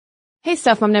Hey,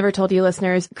 Stuff Mom Never Told You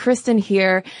listeners, Kristen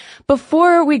here.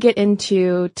 Before we get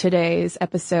into today's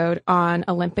episode on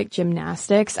Olympic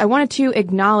gymnastics, I wanted to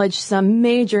acknowledge some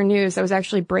major news that was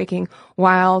actually breaking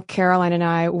while Caroline and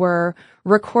I were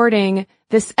recording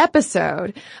this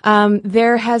episode.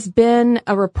 There has been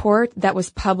a report that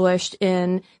was published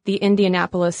in the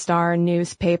Indianapolis Star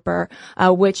newspaper,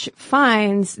 which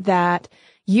finds that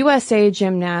USA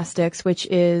Gymnastics, which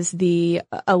is the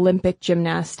Olympic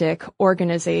gymnastic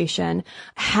organization,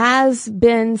 has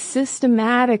been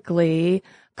systematically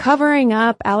covering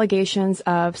up allegations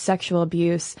of sexual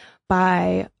abuse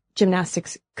by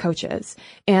gymnastics coaches.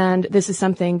 And this is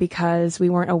something because we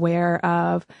weren't aware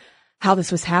of how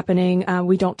this was happening.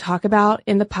 We don't talk about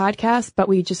in the podcast, but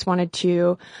we just wanted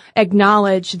to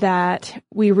acknowledge that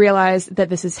we realize that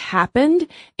this has happened.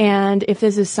 And if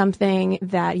this is something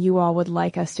that you all would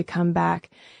like us to come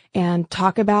back and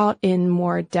talk about in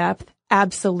more depth,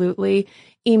 absolutely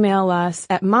email us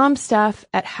at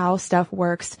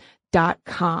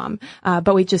momstuff@howstuffworks.com.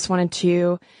 But we just wanted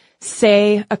to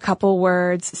say a couple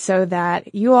words so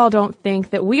that you all don't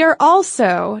think that we are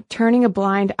also turning a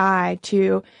blind eye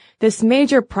to this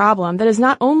major problem that has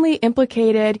not only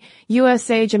implicated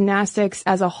USA Gymnastics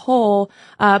as a whole,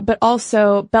 but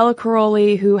also Bella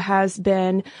Caroli, who has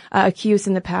been accused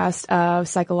in the past of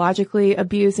psychologically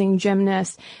abusing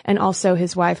gymnasts, and also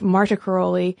his wife, Marta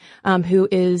Caroli, who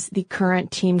is the current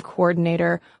team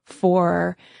coordinator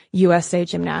for USA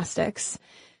Gymnastics.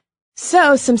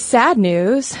 So some sad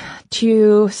news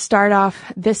to start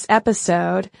off this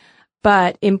episode,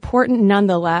 but important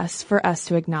nonetheless for us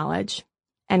to acknowledge.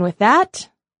 And with that,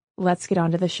 let's get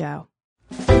on to the show.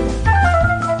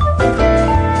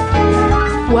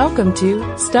 Welcome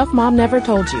to Stuff Mom Never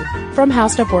Told You from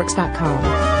HowStuffWorks.com.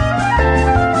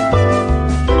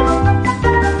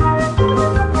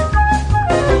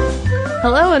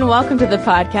 Hello and welcome to the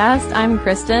podcast. I'm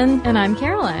Kristen. And I'm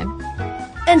Caroline.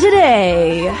 And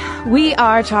today we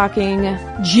are talking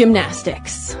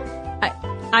gymnastics.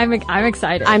 I'm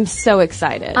excited. I'm so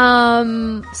excited.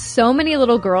 So many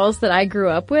little girls that I grew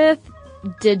up with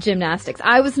did gymnastics.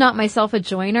 I was not myself a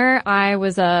joiner. I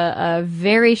was a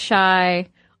very shy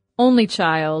only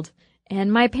child,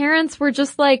 and my parents were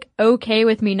just like okay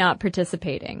with me not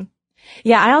participating.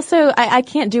 Yeah, I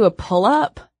can't do a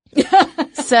pull-up.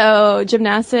 So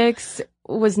gymnastics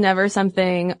was never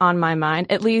something on my mind.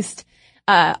 At least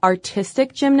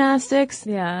artistic gymnastics,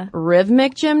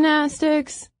 rhythmic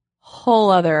gymnastics, whole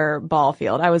other ball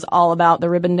field. I was all about the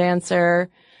ribbon dancer.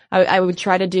 I would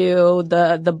try to do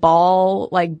the ball,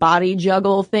 like body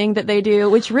juggle thing that they do,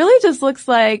 which really just looks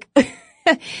like,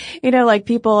 like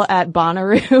people at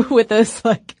Bonnaroo with those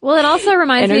like, well, it also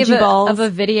reminds me of a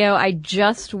video I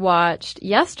just watched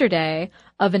yesterday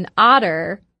of an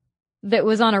otter that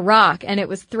was on a rock, and it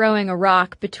was throwing a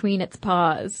rock between its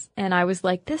paws. And I was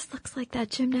like, this looks like that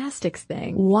gymnastics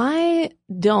thing. Why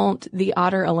don't the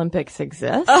Otter Olympics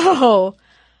exist? Oh,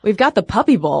 we've got the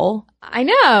Puppy Bowl. I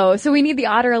know. So we need the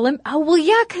Otter Olympics. Oh, well,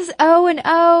 yeah, because O and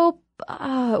O,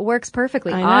 it works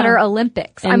perfectly. Otter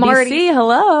Olympics. NBC, I'm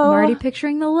already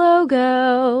picturing the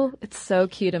logo. It's so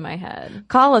cute in my head.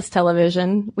 Call us,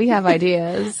 television. We have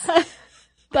ideas.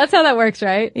 That's how that works,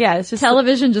 right? Yeah, it's just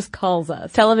television just calls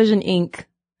us. Television Inc.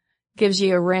 gives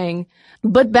you a ring.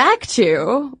 But back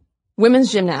to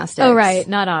women's gymnastics. Oh, right.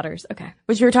 Not otters. Okay.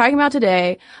 Which we were talking about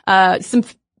today. Some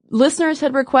listeners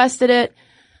had requested it.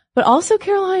 But also,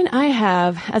 Caroline, I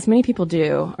have, as many people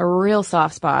do, a real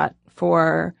soft spot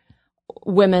for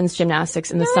women's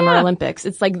gymnastics in the Summer Olympics.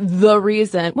 It's like the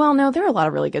reason. Well, no, there are a lot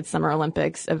of really good Summer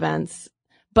Olympics events,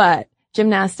 but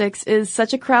gymnastics is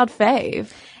such a crowd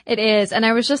fave. It is. And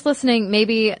I was just listening,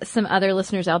 maybe some other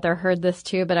listeners out there heard this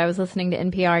too, but I was listening to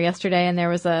NPR yesterday, and there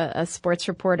was a sports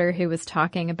reporter who was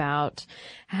talking about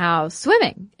how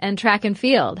swimming and track and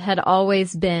field had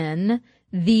always been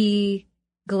the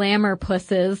glamour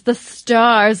pusses, the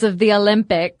stars of the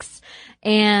Olympics,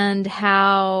 and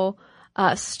how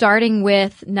starting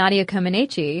with Nadia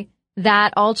Comaneci,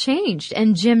 that all changed,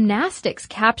 and gymnastics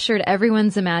captured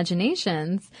everyone's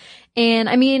imaginations. And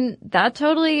I mean, that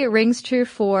totally rings true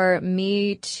for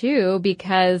me too,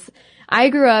 because I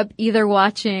grew up either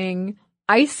watching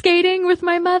ice skating with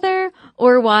my mother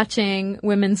or watching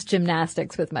women's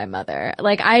gymnastics with my mother.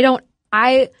 Like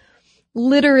I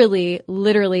literally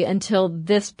until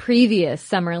this previous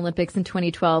Summer Olympics in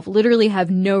 2012, literally have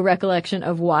no recollection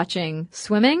of watching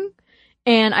swimming.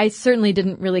 And I certainly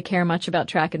didn't really care much about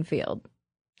track and field.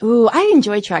 Ooh, I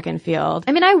enjoy track and field.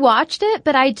 I mean, I watched it,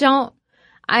 but I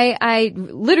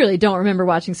literally don't remember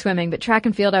watching swimming, but track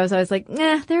and field, I was always like,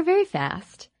 they're very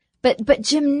fast. But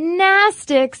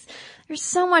gymnastics, there's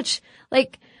so much,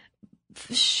 like,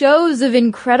 shows of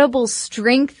incredible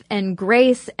strength and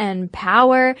grace and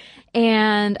power.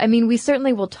 And I mean, we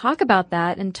certainly will talk about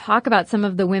that and talk about some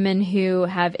of the women who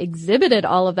have exhibited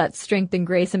all of that strength and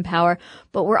grace and power.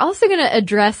 But we're also going to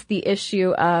address the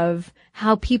issue of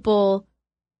how people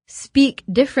speak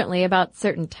differently about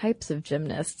certain types of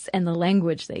gymnasts and the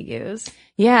language they use.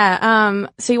 Yeah.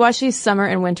 So you watch these summer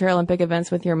and winter Olympic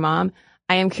events with your mom.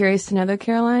 I am curious to know though,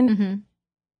 Caroline, Mm-hmm.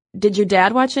 did your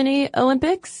dad watch any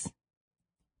Olympics?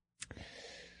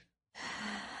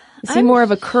 Is he more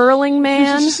of a curling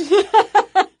man?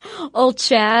 Old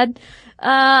Chad.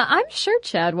 I'm sure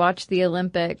Chad watched the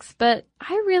Olympics, but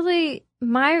I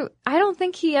don't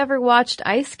think he ever watched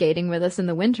ice skating with us in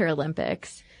the Winter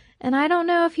Olympics. And I don't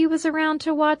know if he was around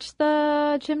to watch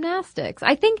the gymnastics.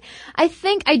 I think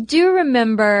I do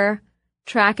remember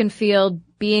track and field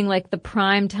being like the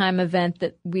prime time event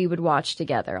that we would watch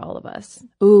together, all of us.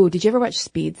 Ooh, did you ever watch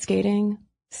speed skating?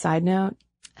 Side note.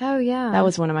 Oh yeah. That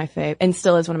was one of my and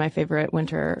still is one of my favorite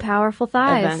winter powerful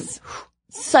thighs events.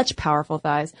 Such powerful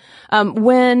thighs.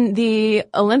 When the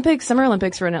Summer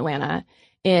Olympics were in Atlanta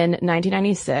in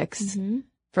 1996, Mm-hmm.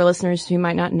 for listeners who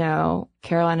might not know,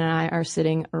 Caroline and I are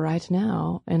sitting right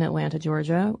now in Atlanta,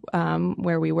 Georgia,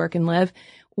 where we work and live.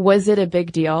 Was it a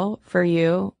big deal for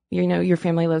you? You know, your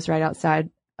family lives right outside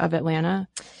of Atlanta.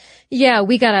 Yeah,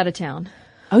 we got out of town.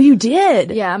 Oh, you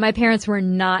did? Yeah, my parents were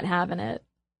not having it.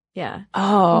 Yeah.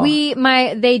 Oh.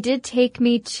 They did take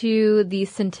me to the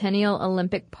Centennial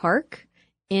Olympic Park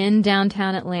in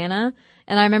downtown Atlanta.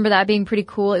 And I remember that being pretty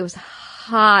cool. It was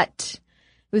hot.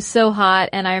 It was so hot.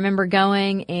 And I remember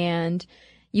going and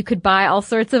you could buy all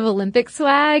sorts of Olympic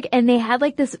swag. And they had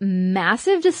like this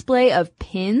massive display of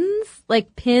pins,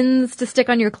 like pins to stick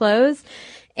on your clothes.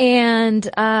 And,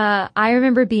 I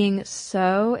remember being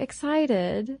so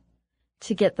excited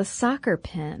to get the soccer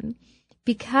pin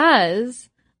because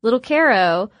little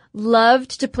Caro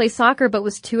loved to play soccer but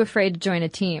was too afraid to join a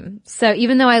team. So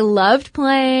even though I loved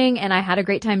playing and I had a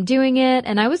great time doing it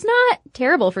and I was not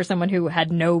terrible for someone who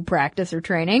had no practice or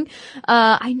training,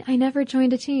 I never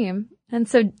joined a team. And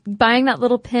so buying that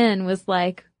little pin was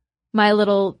like my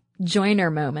little joiner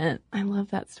moment. I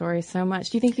love that story so much.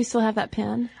 Do you think you still have that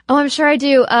pin? Oh, I'm sure I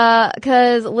do.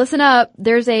 'Cause listen up,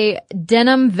 there's a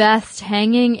denim vest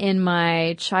hanging in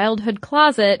my childhood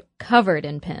closet covered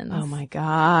in pins. Oh my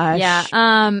gosh.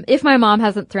 Yeah. If my mom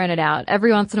hasn't thrown it out,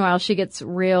 every once in a while she gets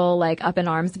real like up in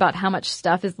arms about how much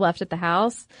stuff is left at the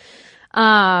house.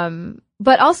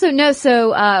 But also no,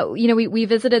 so, we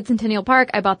visited Centennial Park.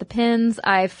 I bought the pins.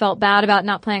 I felt bad about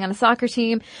not playing on a soccer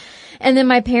team. And then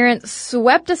my parents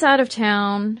swept us out of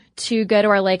town to go to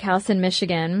our lake house in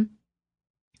Michigan,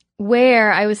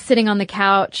 where I was sitting on the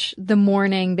couch the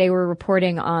morning they were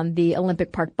reporting on the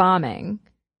Olympic Park bombing.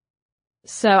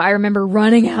 So I remember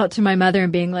running out to my mother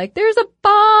and being like, there's a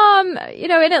bomb,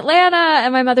 in Atlanta.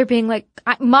 And my mother being like,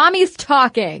 Mommy's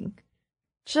talking.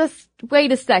 Just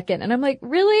wait a second. And I'm like,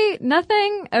 really?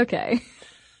 Nothing? Okay.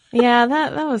 Yeah,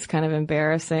 that was kind of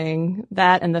embarrassing.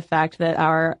 That and the fact that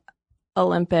our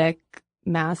Olympic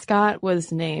mascot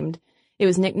was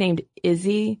nicknamed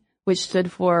Izzy, which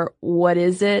stood for what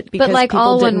is it? Because but like people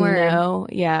all didn't one word. know.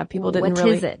 Yeah, people didn't What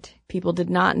really. is it? People did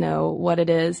not know what it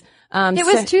is. It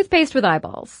was toothpaste with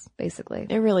eyeballs, basically.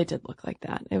 It really did look like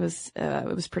that. It was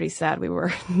pretty sad. We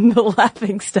were the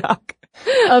laughing stock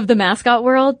Of the mascot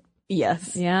world?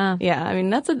 Yes. Yeah. Yeah. I mean,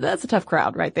 that's a tough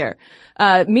crowd right there.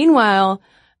 Meanwhile,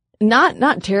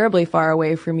 not terribly far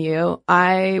away from you,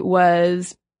 I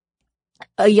was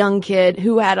a young kid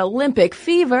who had Olympic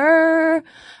fever.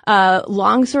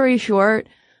 Long story short,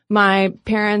 my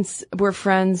parents were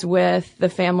friends with the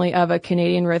family of a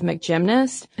Canadian rhythmic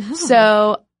gymnast. Oh.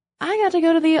 So I got to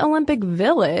go to the Olympic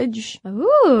Village,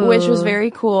 Ooh. which was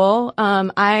very cool.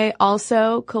 I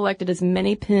also collected as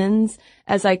many pins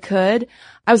as I could.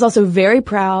 I was also very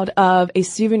proud of a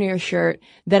souvenir shirt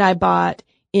that I bought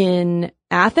in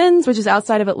Athens, which is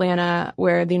outside of Atlanta,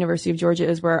 where the University of Georgia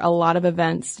is, where a lot of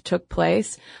events took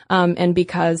place. And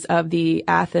because of the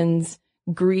Athens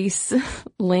Greece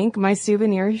link, my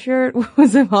souvenir shirt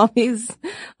was of all these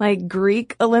like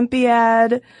Greek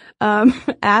Olympiad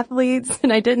athletes,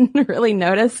 and I didn't really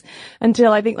notice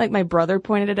until I think like my brother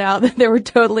pointed it out that there were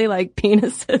totally like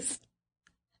penises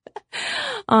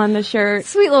on the shirt.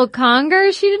 Sweet little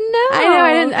conger, she didn't know. I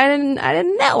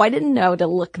know, I didn't know to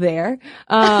look there.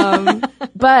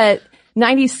 But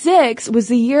 96 was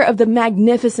the year of the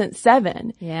Magnificent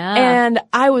Seven. Yeah. And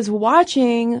I was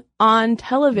watching on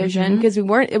television because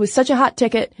it was such a hot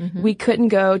ticket. We couldn't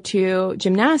go to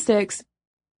gymnastics,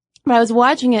 but I was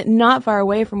watching it not far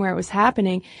away from where it was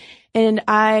happening. And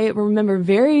I remember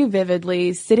very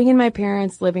vividly sitting in my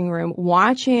parents' living room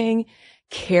watching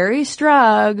Carrie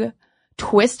Strug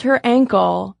twist her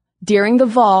ankle during the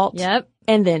vault. Yep.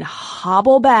 And then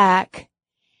hobble back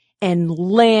and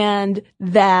land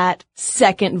that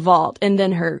second vault. And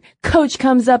then her coach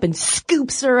comes up and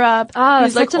scoops her up. Oh,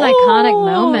 He's such like, an iconic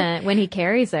moment when he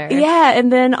carries her. Yeah.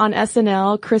 And then on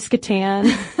SNL, Chris Kattan,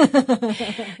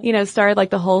 started like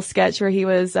the whole sketch where he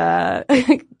was,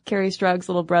 Carrie Strug's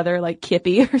little brother, like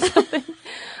Kippy or something.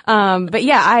 But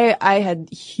yeah, I had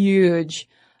huge,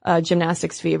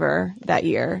 gymnastics fever that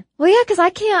year. Well, yeah, because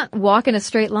I can't walk in a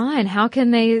straight line. How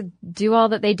can they do all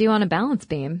that they do on a balance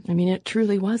beam? I mean, it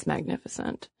truly was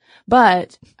magnificent.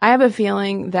 But I have a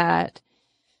feeling that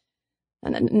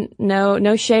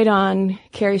no shade on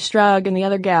Carrie Strug and the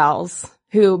other gals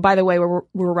who, by the way, were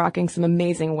rocking some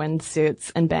amazing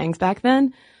windsuits and bangs back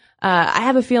then. I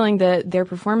have a feeling that their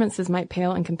performances might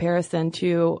pale in comparison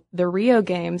to the Rio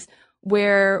Games,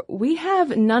 where we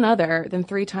have none other than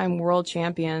 3-time world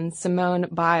champion Simone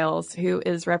Biles, who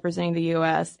is representing the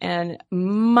U.S. and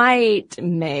might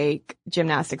make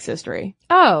gymnastics history.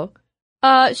 Oh,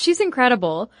 she's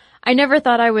incredible. I never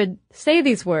thought I would say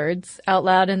these words out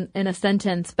loud in a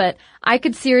sentence, but I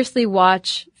could seriously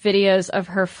watch videos of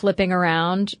her flipping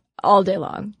around all day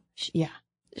long. Yeah.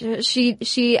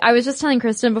 I was just telling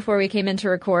Kristen before we came in to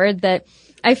record that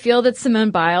I feel that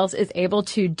Simone Biles is able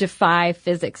to defy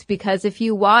physics, because if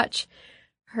you watch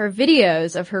her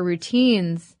videos of her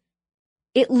routines,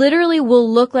 it literally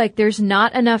will look like there's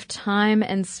not enough time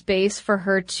and space for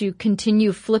her to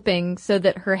continue flipping so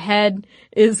that her head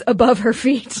is above her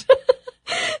feet.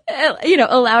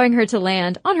 Allowing her to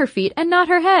land on her feet and not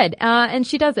her head. And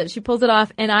she does it. She pulls it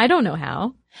off, and I don't know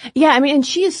how. Yeah, I mean, and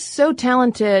she is so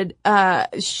talented.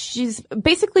 She's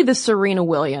basically the Serena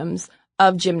Williams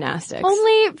of gymnastics.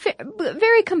 Only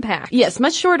very compact. Yes,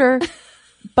 much shorter,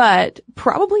 but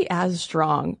probably as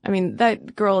strong. I mean,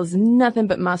 that girl is nothing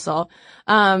but muscle.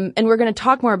 And we're going to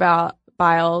talk more about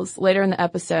Biles later in the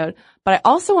episode, but I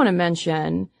also want to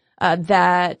mention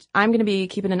that I'm going to be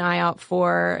keeping an eye out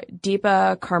for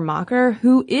Deepa Karmakar,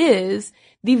 who is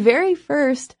the very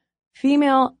first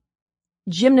female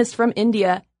gymnast from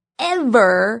India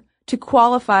ever to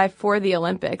qualify for the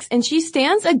Olympics. And she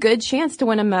stands a good chance to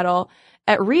win a medal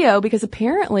at Rio because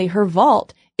apparently her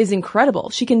vault is incredible.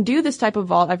 She can do this type of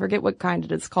vault. I forget what kind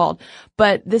it is called,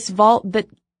 but this vault that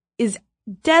is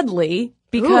deadly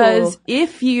because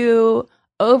if you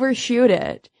overshoot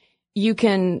it, you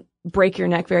can break your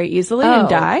neck very easily and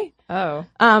die.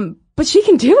 But she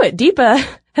can do it. Deepa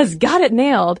has got it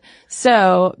nailed.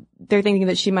 So they're thinking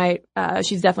that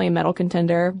she's definitely a medal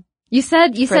contender. You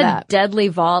said deadly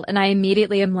vault, and I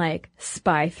immediately am like,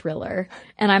 spy thriller.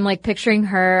 And I'm like picturing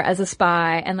her as a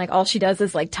spy, and like all she does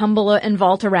is like tumble and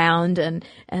vault around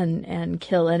and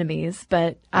kill enemies.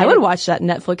 But I would watch that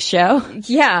Netflix show.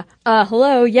 Yeah.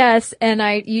 Hello. Yes. And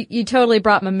you totally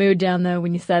brought my mood down though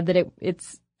when you said that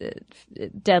it's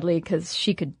deadly because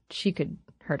she could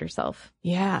hurt herself.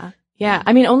 Yeah. Yeah.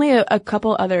 I mean, only a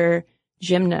couple other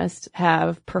gymnasts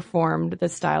have performed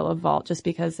this style of vault just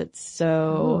because it's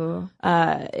so,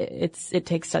 it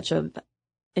takes such a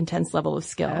intense level of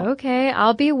skill. Okay.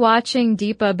 I'll be watching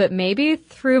Deepa, but maybe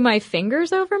through my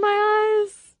fingers over my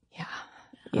eyes. Yeah.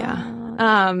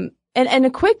 Yeah. And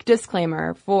a quick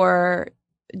disclaimer for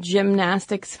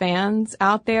gymnastics fans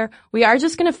out there. We are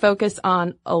just going to focus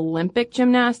on Olympic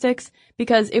gymnastics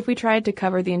because if we tried to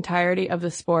cover the entirety of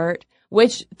the sport,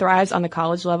 which thrives on the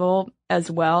college level as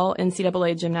well,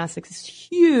 NCAA gymnastics is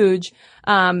huge.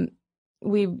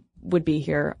 We would be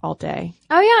here all day.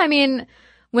 Oh yeah. I mean,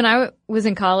 when I was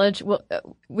in college,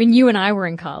 when you and I were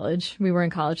in college, we were in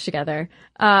college together,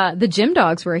 the gym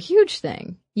dogs were a huge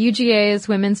thing. UGA's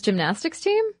women's gymnastics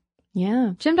team.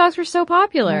 Yeah. Gym dogs were so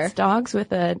popular. It's dogs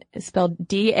with it's spelled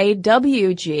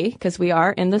D-A-W-G because we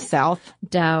are in the South.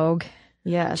 Dog.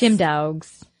 Yes. Gym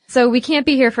dogs. So we can't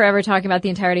be here forever talking about the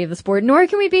entirety of the sport, nor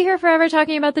can we be here forever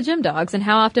talking about the gym dogs and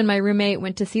how often my roommate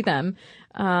went to see them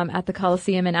at the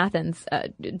Coliseum in Athens,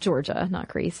 Georgia, not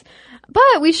Greece.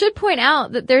 But we should point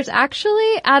out that there's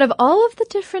actually, out of all of the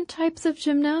different types of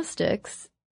gymnastics,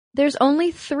 there's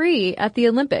only 3 at the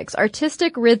Olympics: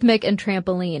 artistic, rhythmic, and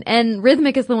trampoline. And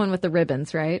rhythmic is the one with the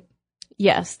ribbons, right?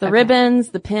 Yes, the ribbons,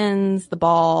 the pins, the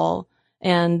ball,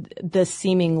 and the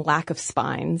seeming lack of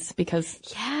spines because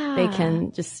they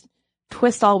can just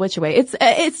twist all which way.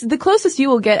 It's the closest you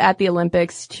will get at the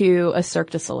Olympics to a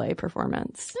Cirque du Soleil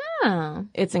performance. Oh.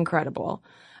 It's incredible.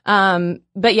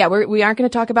 But yeah, we aren't going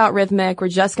to talk about rhythmic. We're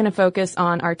just going to focus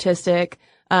on artistic.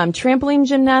 Trampoline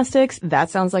gymnastics, that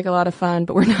sounds like a lot of fun,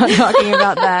 but we're not talking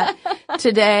about that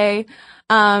today.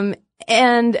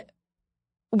 And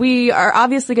we are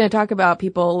obviously going to talk about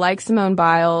people like Simone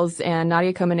Biles and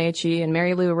Nadia Comaneci and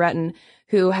Mary Lou Retton,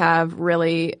 who have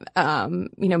really,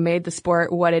 made the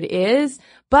sport what it is.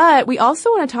 But we also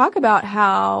want to talk about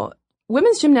how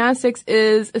women's gymnastics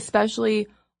is especially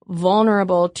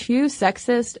vulnerable to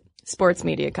sexist sports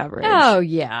media coverage. Oh,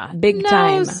 yeah. Big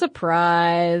time. No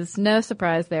surprise. No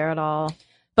surprise there at all.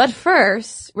 But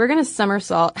first, we're going to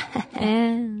somersault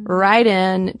right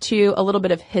in to a little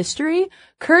bit of history,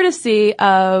 courtesy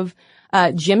of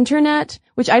Gymternet,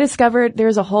 which I discovered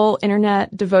there's a whole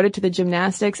internet devoted to the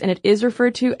gymnastics, and it is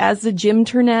referred to as the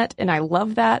Gymternet, and I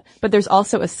love that. But there's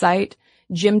also a site,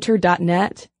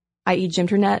 gymter.net, i.e.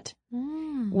 Gymternet,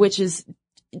 which is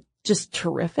just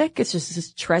terrific. It's just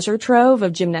this treasure trove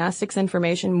of gymnastics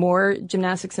information, more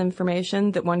gymnastics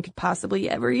information that one could possibly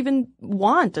ever even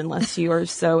want unless you are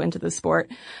so into the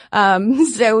sport.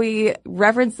 So we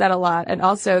reference that a lot. And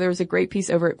also there was a great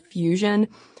piece over at Fusion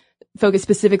focused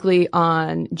specifically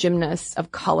on gymnasts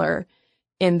of color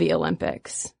in the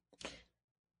Olympics.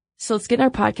 So let's get in our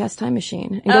podcast time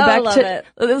machine and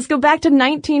let's go back to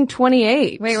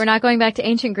 1928. Wait, we're not going back to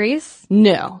ancient Greece?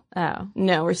 No. Oh.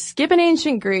 No, we're skipping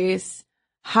ancient Greece,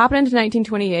 hopping into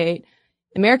 1928.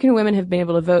 American women have been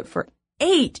able to vote for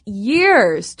 8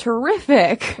 years.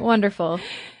 Terrific. Wonderful.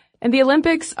 And the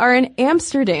Olympics are in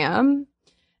Amsterdam.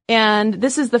 And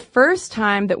this is the first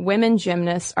time that women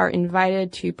gymnasts are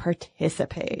invited to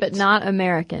participate. But not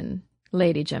American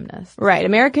lady gymnasts. Right.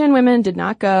 American women did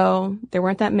not go. There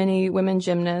weren't that many women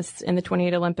gymnasts in the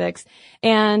 28 Olympics.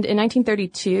 And in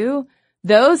 1932,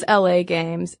 those LA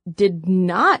games did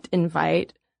not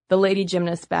invite the lady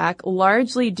gymnasts back,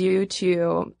 largely due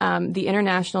to the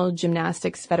International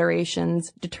Gymnastics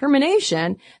Federation's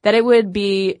determination that it would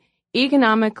be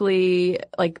economically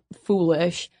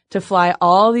foolish to fly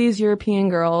all these European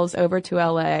girls over to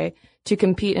LA to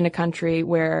compete in a country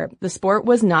where the sport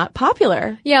was not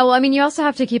popular. Yeah, well, I mean, you also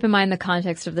have to keep in mind the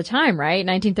context of the time, right?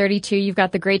 1932, you've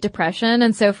got the Great Depression,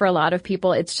 and so for a lot of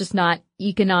people, it's just not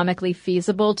economically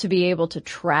feasible to be able to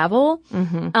travel.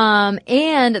 Mm-hmm.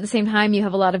 And at the same time, you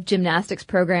have a lot of gymnastics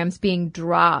programs being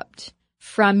dropped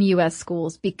from U.S.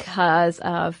 schools because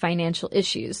of financial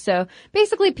issues. So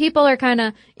basically, people are kind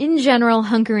of, in general,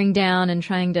 hunkering down and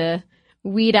trying to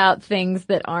weed out things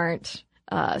that aren't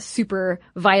super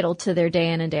vital to their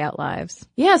day in and day out lives.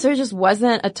 Yeah, so there just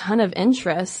wasn't a ton of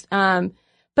interest. But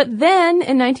then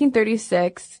in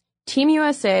 1936, Team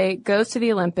USA goes to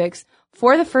the Olympics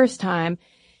for the first time.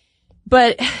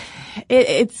 But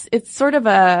it's sort of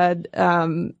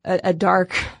a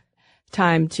dark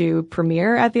time to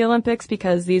premiere at the Olympics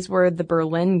because these were the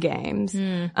Berlin Games.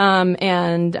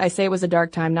 And I say it was a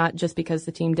dark time not just because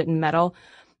the team didn't medal,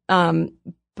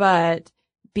 but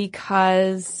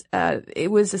because it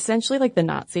was essentially like the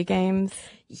Nazi games.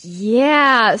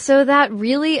 Yeah, so that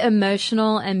really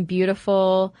emotional and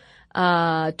beautiful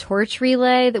torch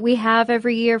relay that we have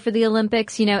every year for the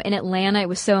Olympics. You know, in Atlanta, it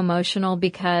was so emotional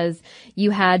because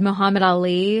you had Muhammad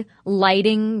Ali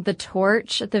lighting the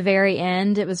torch at the very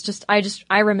end. It was just,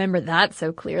 I remember that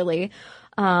so clearly,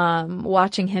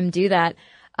 watching him do that.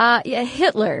 Yeah,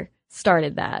 Hitler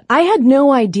started that. I had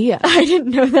no idea. I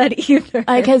didn't know that either.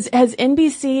 Has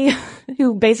NBC,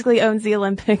 who basically owns the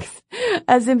Olympics,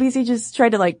 has NBC just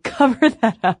tried to cover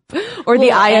that up? Or the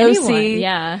IOC?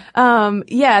 Anyone,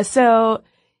 yeah. So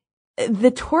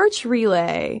the torch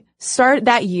relay started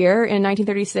that year in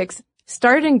 1936,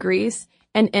 started in Greece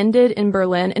and ended in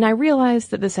Berlin. And I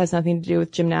realized that this has nothing to do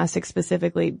with gymnastics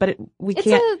specifically, but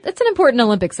it's an important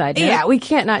Olympics idea. Yeah, we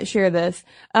can't not share this.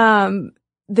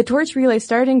 The torch relay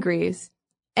started in Greece,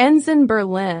 ends in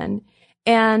Berlin,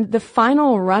 and the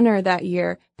final runner that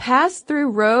year passed through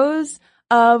rows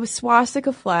of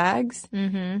swastika flags,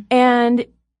 and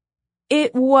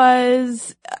it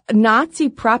was Nazi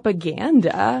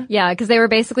propaganda. Yeah, because they were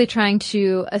basically trying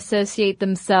to associate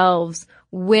themselves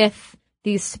with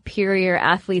these superior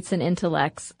athletes and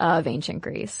intellects of ancient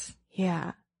Greece.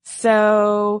 Yeah.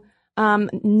 So,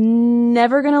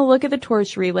 never gonna look at the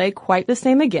torch relay quite the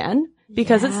same again.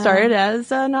 Because it started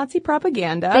as Nazi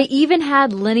propaganda. They even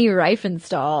had Leni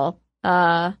Riefenstahl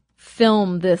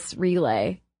film this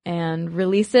relay and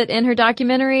release it in her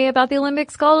documentary about the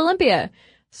Olympics called Olympia.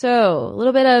 So a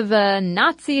little bit of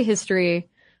Nazi history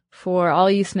for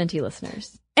all you Sminty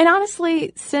listeners. And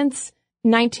honestly, since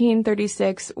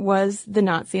 1936 was the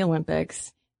Nazi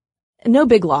Olympics, no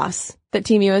big loss that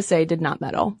Team USA did not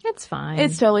medal. It's fine.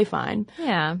 It's totally fine.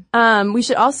 Yeah. We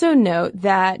should also note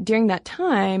that during that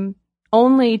time,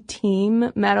 only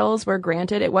team medals were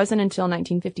granted. It wasn't until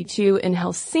 1952 in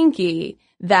Helsinki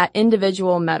that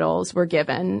individual medals were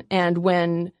given and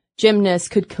when gymnasts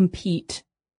could compete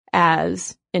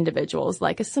as individuals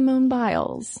like a Simone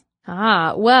Biles.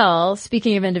 Ah, well,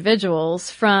 speaking of individuals,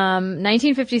 from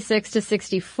 1956 to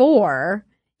 64,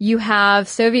 you have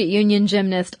Soviet Union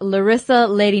gymnast Larissa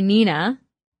Ledinina.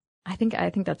 I think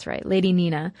that's right.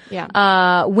 Ledinina.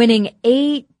 Yeah. Winning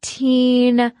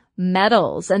 18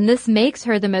 medals. And this makes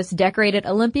her the most decorated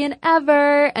Olympian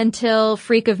ever until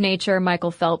freak of nature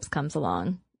Michael Phelps comes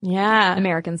along. Yeah.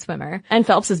 American swimmer. And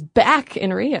Phelps is back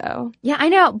in Rio. Yeah, I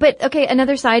know. But okay,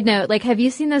 another side note, like, have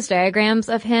you seen those diagrams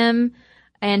of him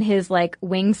and his like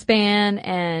wingspan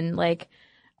and like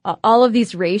all of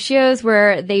these ratios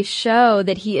where they show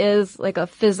that he is like a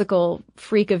physical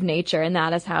freak of nature, and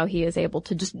that is how he is able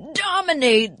to just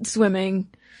dominate swimming.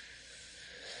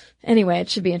 Anyway, it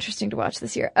should be interesting to watch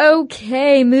this year.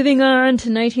 Okay, moving on to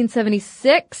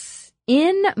 1976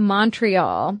 in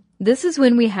Montreal. This is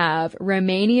when we have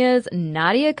Romania's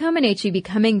Nadia Comaneci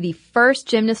becoming the first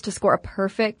gymnast to score a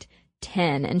perfect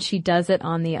 10, and she does it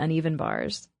on the uneven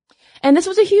bars. And this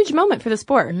was a huge moment for the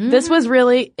sport. This was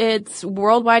really its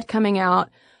worldwide coming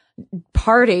out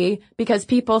party because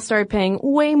people started paying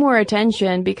way more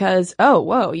attention because, oh,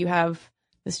 whoa, you have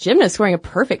this gymnast scoring a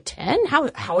perfect 10?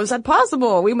 How is that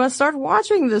possible? We must start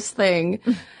watching this thing.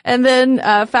 And then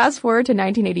fast forward to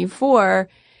 1984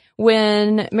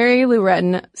 when Mary Lou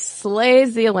Retton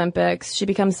slays the Olympics. She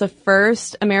becomes the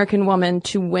first American woman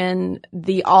to win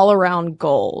the all-around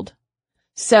gold.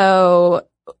 So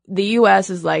the U.S.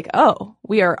 is like, oh,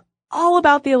 we are all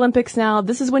about the Olympics now.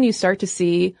 This is when you start to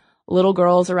see little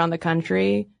girls around the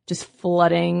country just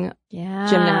flooding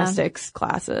gymnastics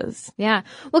classes. Yeah.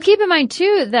 Well, keep in mind,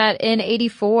 too, that in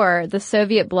 84, the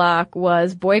Soviet bloc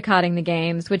was boycotting the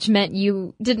games, which meant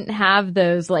you didn't have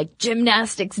those, like,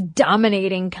 gymnastics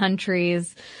dominating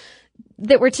countries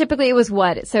that were typically, it was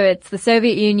what? So it's the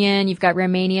Soviet Union, you've got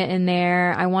Romania in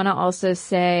there. I want to also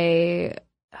say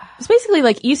it's basically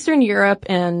like Eastern Europe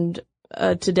and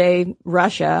today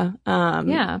Russia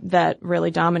that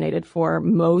really dominated for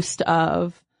most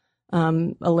of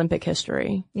Olympic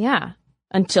history. Yeah.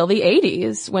 Until the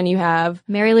 80s when you have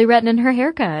Mary Lou Retton and her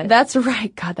haircut. That's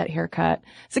right. God, that haircut.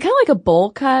 Is it kind of like a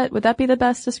bowl cut? Would that be the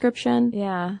best description?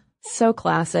 Yeah. So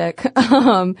classic.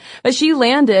 But she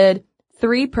landed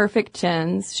 3 perfect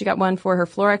 10s. She got 1 for her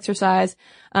floor exercise,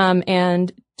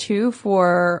 and 2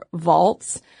 for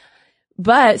vaults.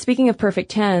 But speaking of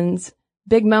perfect 10s,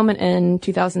 big moment in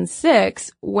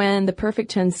 2006 when the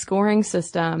perfect 10 scoring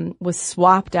system was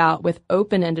swapped out with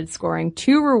open-ended scoring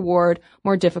to reward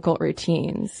more difficult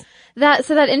routines. That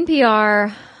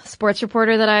NPR sports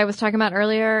reporter that I was talking about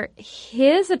earlier,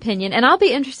 his opinion, and I'll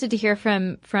be interested to hear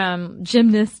from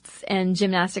gymnasts and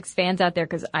gymnastics fans out there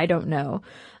because I don't know.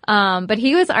 But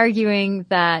he was arguing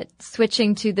that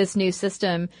switching to this new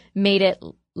system made it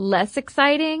less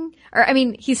exciting. Or, I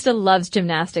mean, he still loves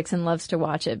gymnastics and loves to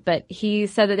watch it, but he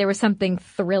said that there was something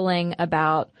thrilling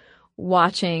about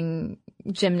watching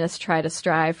gymnasts try to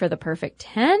strive for the perfect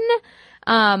 10.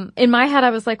 In my head, I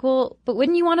was like, well, but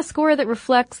wouldn't you want a score that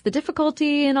reflects the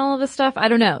difficulty and all of this stuff? I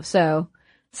don't know. So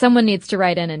someone needs to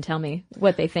write in and tell me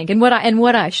what they think and what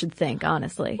I should think,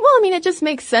 honestly. Well, I mean, it just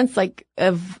makes sense, like,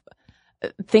 of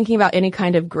thinking about any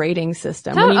kind of grading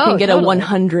system. When you can get totally. A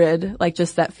 100, like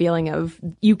just that feeling of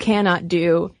you cannot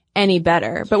do any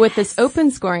better. But with this open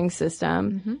scoring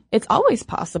system, it's always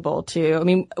possible to, I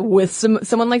mean, with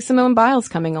someone like Simone Biles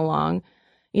coming along,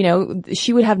 you know,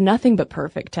 she would have nothing but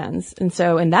perfect 10s. And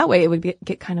so in that way, it would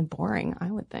get kind of boring,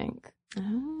 I would think.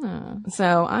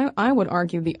 So I would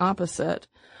argue the opposite.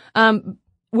 When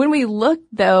we look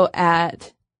though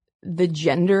at the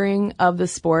gendering of the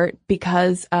sport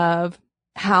because of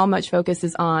how much focus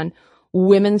is on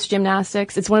women's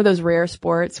gymnastics, it's one of those rare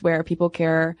sports where people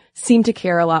seem to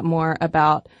care a lot more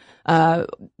about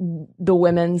the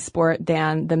women's sport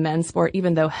than the men's sport,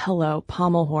 even though, hello,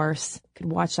 pommel horse, could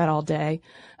watch that all day.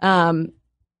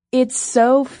 It's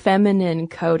so feminine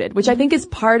coded, which I think is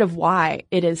part of why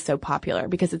it is so popular,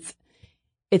 because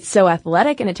it's so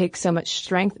athletic and it takes so much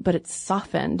strength, but it's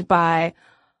softened by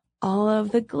all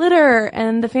of the glitter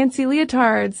and the fancy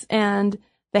leotards and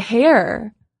the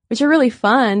hair, which are really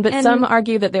fun, but some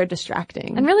argue that they're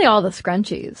distracting. And really all the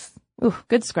scrunchies. Ooh,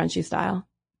 good scrunchie style.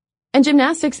 And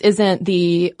gymnastics isn't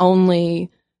the only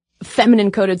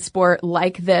feminine coded sport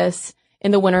like this.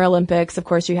 In the Winter Olympics, of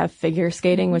course, you have figure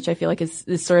skating, which I feel like is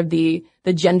sort of the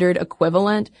gendered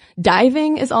equivalent.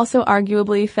 Diving is also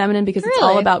arguably feminine because it's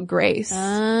all about grace.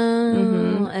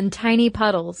 And tiny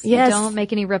puddles. Yes. You don't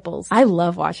make any ripples. I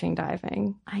love watching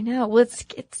diving. I know. Well,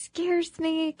 it scares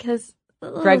me because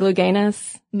Greg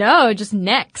Louganis? No, just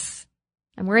necks.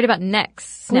 I'm worried about necks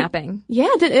snapping.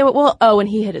 Yeah. When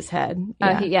he hit his head.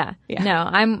 Yeah.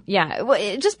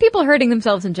 Just people hurting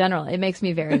themselves in general. It makes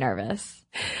me very nervous.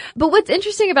 But what's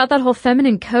interesting about that whole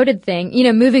feminine coded thing,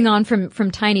 moving on from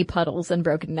tiny puddles and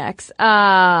broken necks,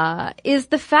 is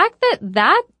the fact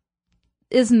that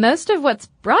is most of what's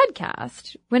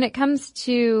broadcast when it comes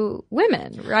to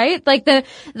women, right? Like the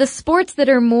sports that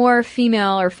are more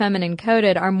female or feminine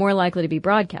coded are more likely to be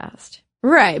broadcast.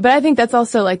 Right. But I think that's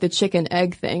also like the chicken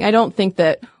egg thing. I don't think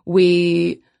that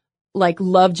we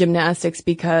love gymnastics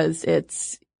because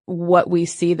it's what we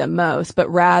see the most,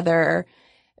 but rather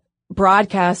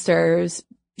broadcasters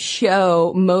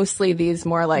show mostly these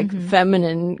more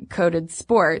feminine coded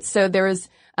sports. So there was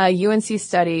a UNC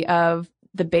study of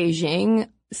the Beijing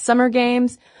Summer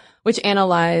Games, which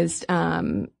analyzed,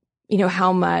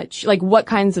 how much, what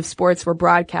kinds of sports were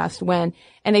broadcast when,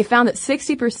 and they found that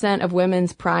 60% of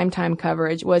women's primetime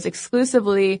coverage was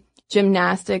exclusively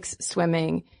gymnastics,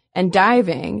 swimming, and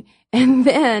diving. And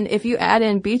then if you add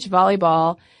in beach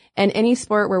volleyball and any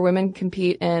sport where women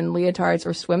compete in leotards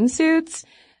or swimsuits,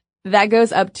 that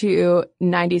goes up to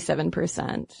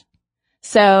 97%.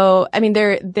 So, I mean,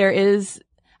 I think there is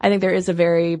a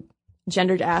very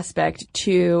gendered aspect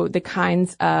to the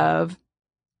kinds of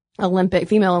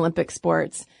female Olympic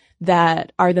sports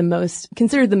that are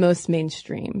considered the most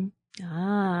mainstream.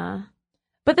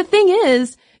 But the thing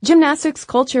is, gymnastics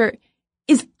culture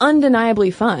is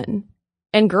undeniably fun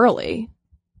and girly.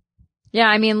 Yeah,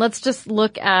 I mean, let's just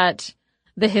look at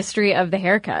the history of the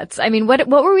haircuts. I mean, what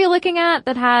were we looking at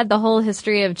that had the whole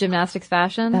history of gymnastics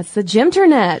fashion? That's the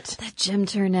gymternet. The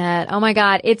gymternet. Oh my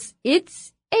God. It's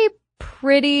a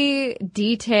pretty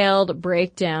detailed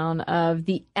breakdown of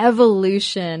the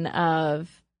evolution of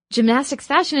gymnastics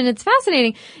fashion. And it's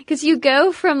fascinating because you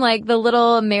go from the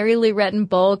little Mary Lou Retton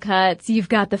bowl cuts, you've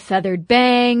got the feathered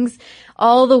bangs,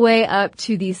 all the way up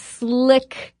to these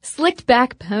slicked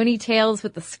back ponytails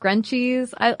with the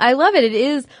scrunchies. I love it. It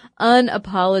is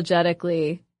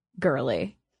unapologetically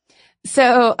girly.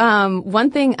 So,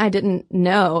 one thing I didn't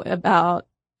know about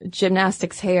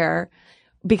gymnastics hair,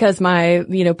 because my,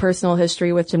 personal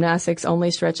history with gymnastics only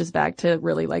stretches back to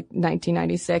really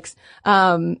 1996.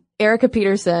 Erica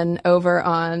Peterson over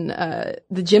on, the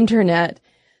Gymternet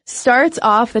starts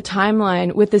off the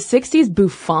timeline with the 60s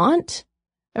bouffant.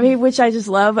 I mean, which I just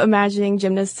love imagining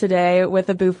gymnasts today with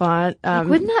a bouffant.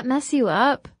 Wouldn't that mess you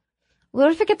up?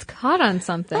 What if it gets caught on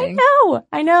something?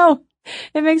 I know.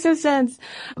 It makes no sense.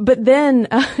 But then,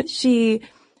 she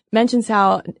mentions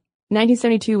how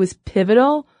 1972 was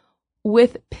pivotal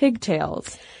with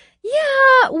pigtails.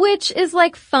 Yeah, which is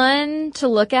fun to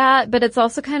look at, but it's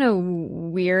also kind of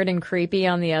weird and creepy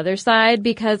on the other side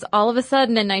because all of a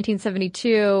sudden in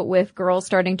 1972, with girls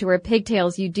starting to wear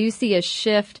pigtails, you do see a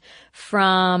shift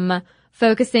from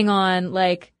focusing on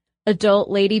adult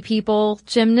lady people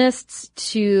gymnasts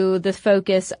to the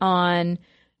focus on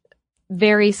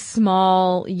very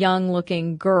small, young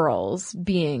looking girls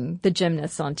being the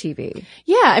gymnasts on TV.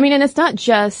 Yeah, I mean, and it's not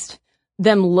just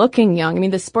them looking young. I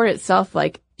mean, the sport itself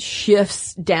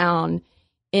shifts down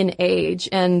in age,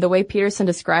 and the way Peterson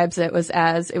describes it was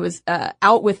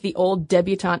out with the old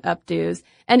debutante updos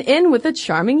and in with the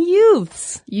charming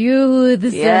youths.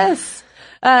 Yes.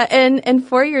 And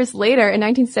 4 years later, in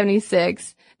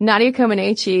 1976, Nadia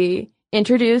Comaneci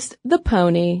introduced the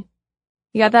pony.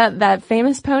 You got that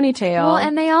famous ponytail. Well,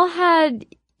 and they all had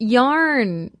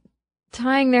yarn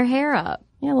tying their hair up.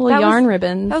 Yeah, little yarn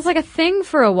ribbons. That was a thing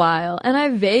for a while. And I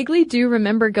vaguely do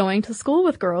remember going to school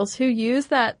with girls who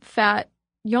used that fat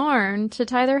yarn to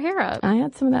tie their hair up. I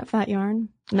had some of that fat yarn.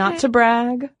 Not to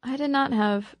brag. I did not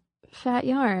have fat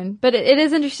yarn. But it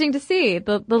is interesting to see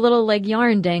the little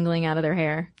how dangling out of their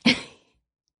hair.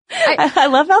 I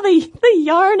love how the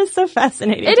yarn is so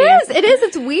fascinating. It is.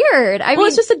 It's weird. I mean,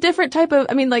 it's just a different type of,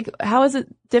 how is it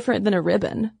different than a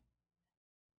ribbon?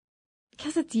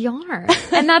 Because it's yarn.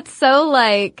 And that's so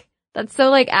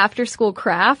after school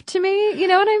craft to me. You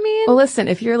know what I mean? Well, listen,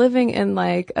 if you're living in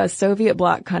a Soviet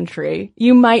bloc country,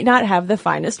 you might not have the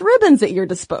finest ribbons at your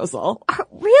disposal.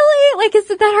 Really?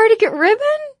 Is it that hard to get ribbon?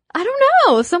 I don't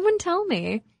know. Someone tell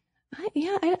me.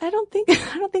 I don't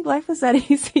think life was that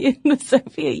easy in the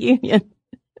Soviet Union.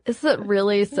 Is it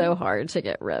really so hard to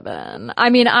get ribbon? I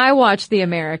mean, I watch The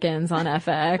Americans on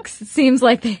FX. It seems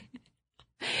like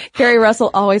Carrie Russell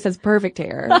always has perfect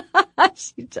hair.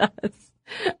 She does.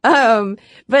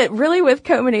 But really with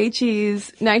Comaneci's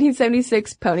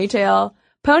 1976 ponytail,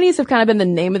 ponies have kind of been the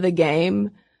name of the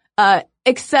game,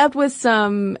 except with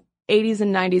some 80s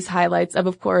and 90s highlights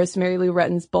of course, Mary Lou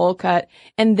Retton's bowl cut.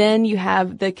 And then you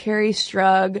have the Carrie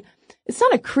Strug it's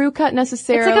not a crew cut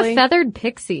necessarily. It's like a feathered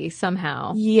pixie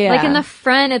somehow. Yeah. Like in the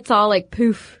front, it's all like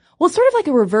poof. Well, it's sort of like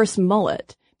a reverse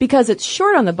mullet because it's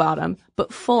short on the bottom,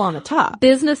 but full on the top.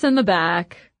 Business in the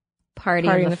back, party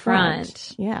in the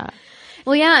front. Yeah.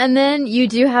 Well, yeah, and then you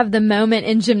do have the moment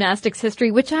in gymnastics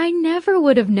history, which I never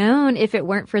would have known if it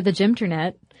weren't for the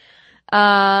Gymternet.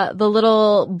 The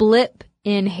little blip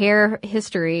in hair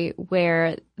history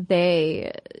where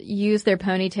they used their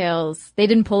ponytails. They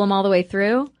didn't pull them all the way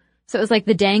through. So it was like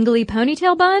the dangly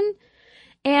ponytail bun.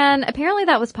 And apparently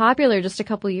that was popular just a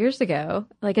couple years ago,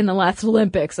 like in the last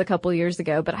Olympics a couple years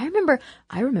ago. But I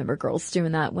remember girls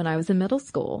doing that when I was in middle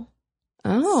school.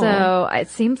 Oh. So it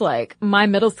seems like my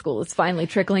middle school is finally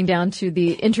trickling down to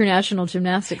the international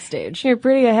gymnastics stage. You're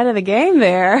pretty ahead of the game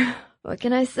there. What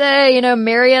can I say?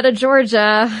 Marietta,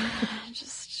 Georgia,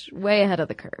 just way ahead of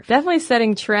the curve. Definitely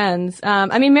setting trends.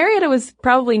 Marietta was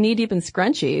probably knee deep in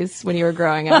scrunchies when you were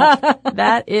growing up.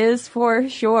 That is for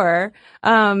sure.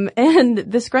 And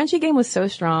the scrunchie game was so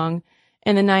strong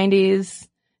in the 90s.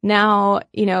 Now,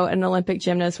 an Olympic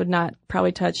gymnast would not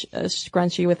probably touch a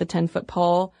scrunchie with a 10-foot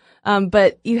pole.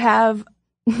 But you have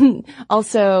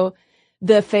also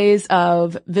the phase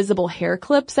of visible hair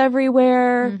clips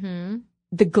everywhere. Mm-hmm.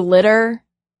 The glitter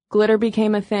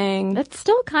became a thing. That's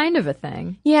still kind of a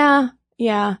thing. Yeah.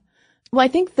 Well, I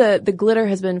think the glitter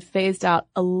has been phased out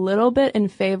a little bit in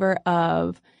favor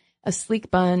of a sleek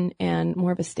bun and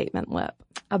more of a statement lip.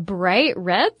 A bright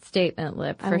red statement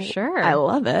lip for sure. I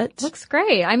love it. Looks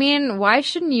great. Why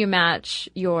shouldn't you match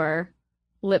your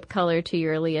lip color to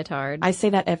your leotard? I say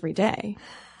that every day.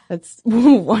 That's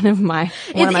one of my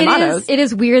mottos. It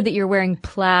is weird that you're wearing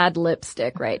plaid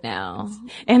lipstick right now.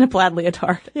 And a plaid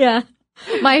leotard. Yeah.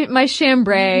 My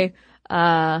chambray,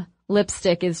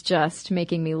 lipstick is just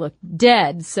making me look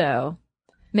dead. So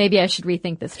maybe I should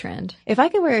rethink this trend. If I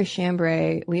could wear a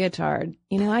chambray leotard,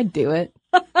 I'd do it.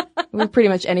 With pretty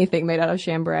much anything made out of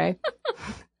chambray.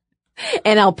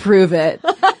 And I'll prove it.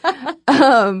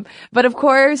 But of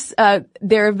course,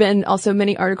 there have been also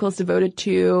many articles devoted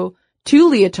to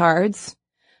leotards,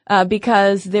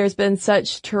 because there's been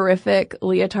such terrific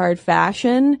leotard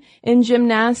fashion in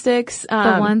gymnastics.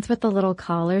 The ones with the little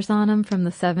collars on them from the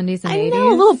 70s and 80s. I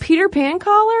know, a little Peter Pan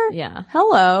collar. Yeah.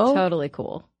 Hello. Totally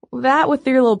cool. That with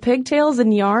your little pigtails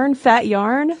and yarn, fat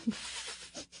yarn.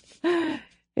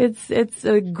 It's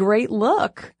a great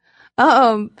look.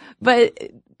 But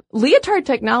leotard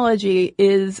technology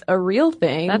is a real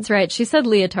thing. That's right. She said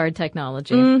leotard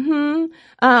technology.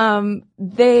 Mm-hmm.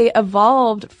 They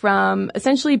evolved from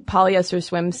essentially polyester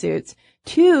swimsuits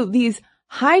to these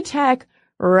high-tech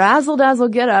razzle-dazzle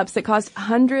get-ups that cost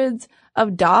hundreds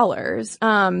of dollars.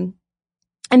 And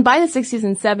by the 60s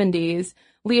and 70s,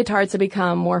 leotards have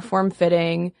become more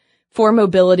form-fitting for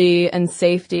mobility and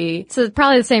safety. So it's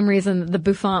probably the same reason the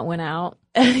bouffant went out.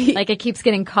 Like it keeps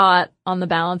getting caught on the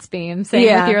balance beam. Same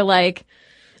with your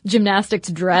gymnastics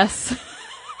dress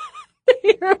that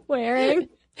you're wearing.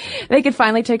 They could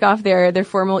finally take off their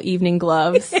formal evening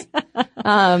gloves.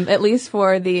 At least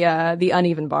for the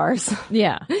uneven bars.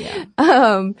 Yeah.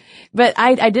 But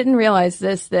I didn't realize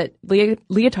that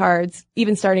leotards,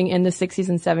 even starting in the 60s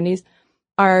and 70s,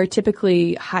 are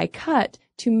typically high cut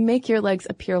to make your legs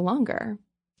appear longer.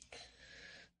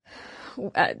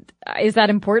 Is that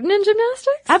important in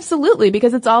gymnastics? Absolutely,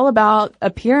 because it's all about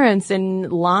appearance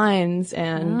and lines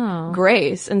and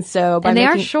grace. And so they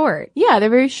are short. Yeah, they're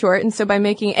very short. And so by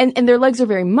making, and their legs are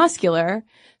very muscular.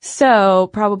 So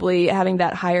probably having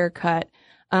that higher cut,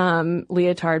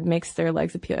 leotard makes their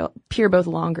legs appear both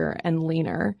longer and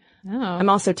leaner. Oh. I'm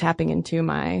also tapping into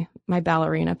my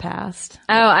ballerina past.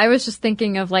 Oh, I was just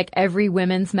thinking of every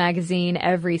women's magazine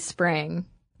every spring.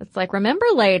 It's remember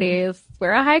ladies,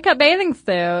 wear a high-cut bathing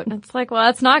suit. It's well,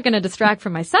 that's not going to distract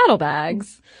from my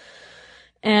saddlebags.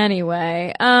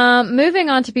 Anyway, moving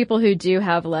on to people who do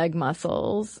have leg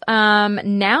muscles.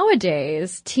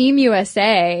 Nowadays, Team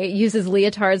USA uses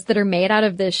leotards that are made out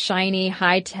of this shiny,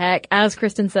 high-tech, as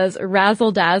Kristen says,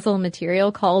 razzle-dazzle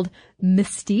material called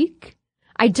Mystique.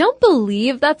 I don't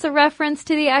believe that's a reference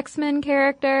to the X-Men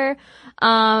character.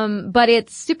 But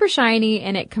it's super shiny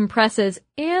and it compresses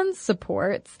and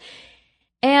supports.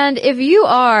 And if you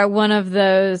are one of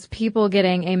those people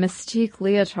getting a Mystique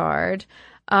leotard,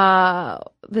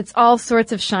 that's all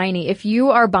sorts of shiny, if you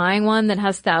are buying one that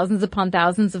has thousands upon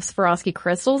thousands of Swarovski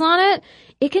crystals on it,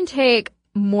 it can take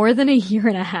more than a year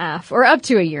and a half or up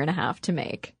to a year and a half to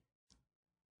make.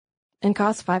 And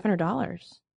costs $500.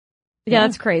 Yeah,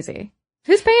 that's crazy.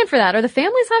 Who's paying for that? Are the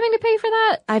families having to pay for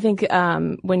that? I think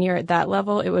when you're at that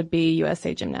level, it would be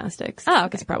USA Gymnastics. Oh,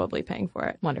 okay. It's probably paying for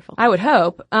it. Wonderful. I would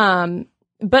hope.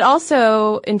 But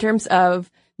also in terms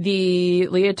of the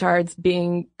leotards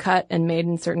being cut and made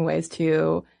in certain ways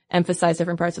to emphasize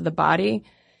different parts of the body.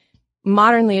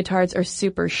 Modern leotards are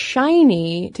super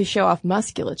shiny to show off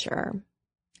musculature.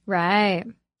 Right.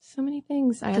 So many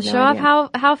things. To show off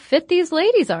how fit these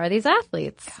ladies are, these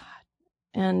athletes. God.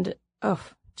 And,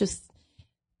 just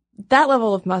that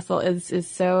level of muscle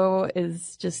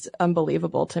is just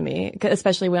unbelievable to me,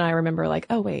 especially when I remember like,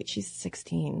 oh wait, she's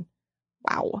 16.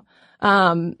 Wow.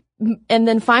 And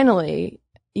then finally,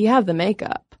 you have the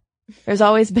makeup. There's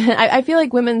always been, I feel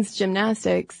like women's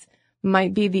gymnastics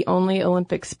might be the only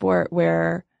Olympic sport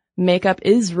where makeup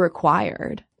is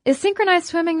required. Is synchronized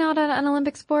swimming not an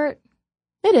Olympic sport?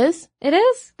 It is. It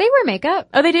is? They wear makeup.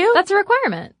 Oh, they do? That's a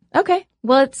requirement. Okay.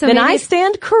 Well, then I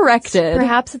stand corrected.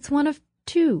 Perhaps it's one of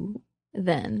two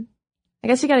then. I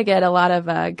guess you gotta get a lot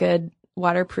of good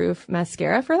waterproof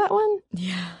mascara for that one.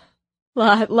 Yeah.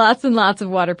 Lots and lots of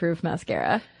waterproof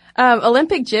mascara.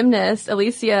 Olympic gymnast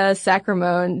Alicia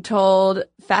Sacramone told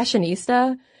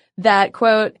Fashionista that,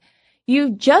 quote,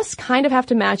 "You just kind of have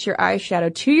to match your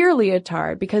eyeshadow to your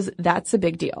leotard because that's a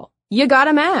big deal. You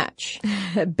gotta match."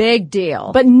 Big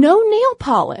deal. But no nail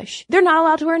polish. They're not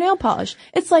allowed to wear nail polish.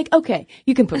 It's like, okay,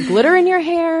 you can put glitter in your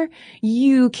hair.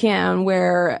 You can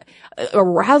wear a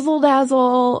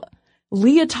razzle-dazzle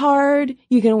leotard.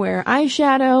 You can wear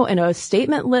eyeshadow and a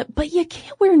statement lip, but you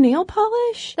can't wear nail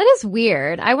polish? That is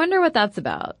weird. I wonder what that's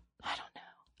about. I don't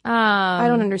know. I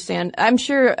don't understand. I'm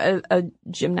sure a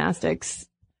gymnastics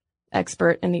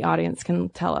expert in the audience can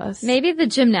tell us. Maybe the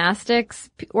gymnastics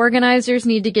organizers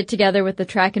need to get together with the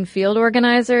track and field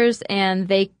organizers, and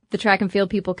the track and field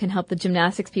people can help the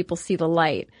gymnastics people see the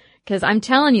light. Because I'm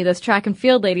telling you, those track and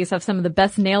field ladies have some of the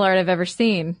best nail art I've ever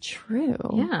seen. True.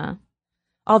 Yeah.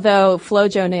 Although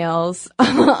Flojo nails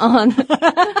on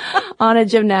a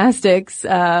gymnastics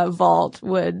vault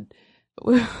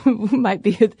might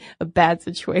be a bad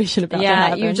situation about to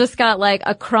happen. Yeah, you've just got like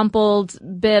a crumpled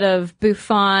bit of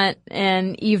bouffant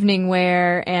and evening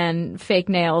wear and fake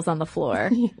nails on the floor.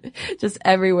 Just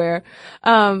everywhere.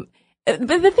 But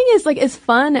the thing is, like, as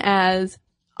fun as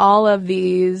all of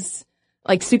these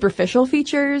like superficial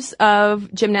features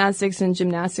of gymnastics and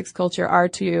gymnastics culture are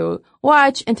to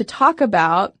watch and to talk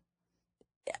about,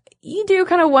 you do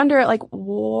kind of wonder, like,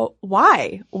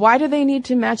 why? Why do they need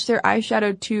to match their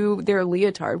eyeshadow to their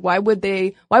leotard? Why would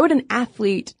an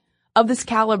athlete of this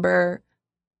caliber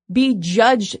be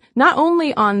judged not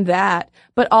only on that,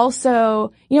 but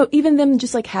also, even them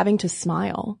just like having to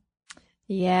smile?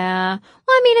 Yeah.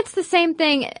 Well, I mean, it's the same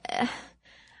thing.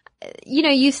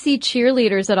 You see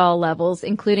cheerleaders at all levels,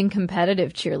 including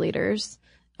competitive cheerleaders,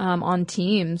 on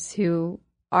teams who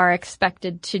are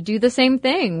expected to do the same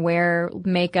thing, wear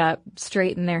makeup,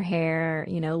 straighten their hair,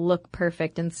 look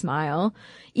perfect and smile,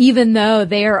 even though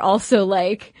they are also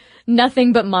like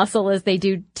nothing but muscle as they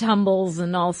do tumbles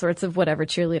and all sorts of whatever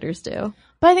cheerleaders do.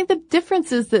 But I think the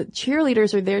difference is that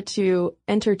cheerleaders are there to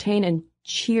entertain and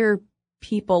cheer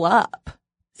people up.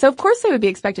 So of course they would be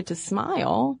expected to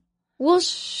smile. Well,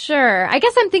 sure. I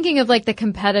guess I'm thinking of like the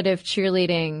competitive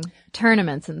cheerleading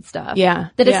tournaments and stuff. Yeah.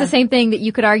 That it's the same thing that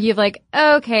you could argue of like,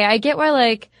 okay, I get why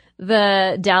like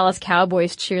the Dallas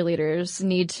Cowboys cheerleaders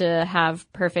need to have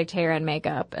perfect hair and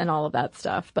makeup and all of that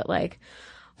stuff. But like,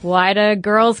 why do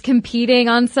girls competing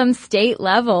on some state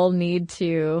level need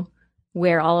to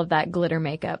wear all of that glitter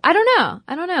makeup? I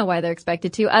don't know why they're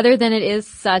expected to, other than it is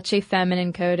such a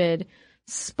feminine coded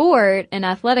sport, an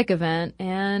athletic event,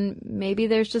 and maybe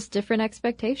there's just different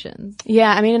expectations. Yeah,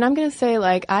 I mean, and I'm gonna say,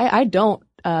 like, I don't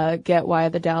get why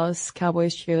the Dallas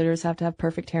Cowboys cheerleaders have to have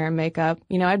perfect hair and makeup.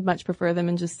 I'd much prefer them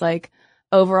in just like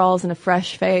overalls and a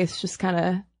fresh face, just kind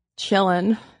of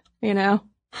chilling,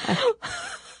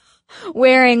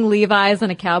 Wearing Levi's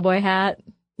and a cowboy hat.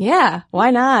 Yeah,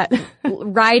 why not?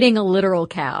 Riding a literal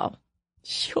cow.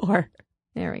 Sure.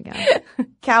 There we go.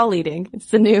 Cow leading. It's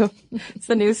the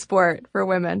new sport for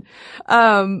women.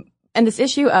 And this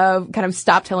issue of kind of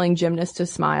stop telling gymnasts to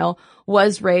smile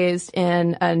was raised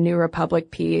in a New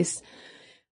Republic piece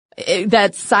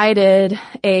that cited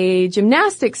a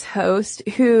gymnastics host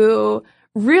who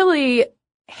really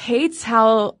hates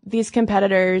how these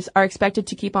competitors are expected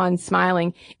to keep on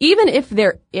smiling, even if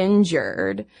they're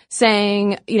injured,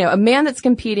 saying, a man that's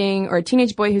competing or a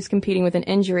teenage boy who's competing with an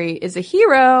injury is a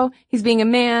hero. He's being a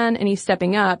man and he's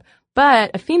stepping up.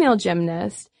 But a female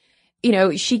gymnast,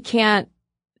 she can't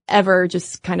ever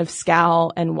just kind of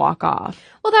scowl and walk off.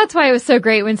 Well, that's why it was so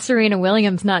great when Serena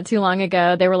Williams not too long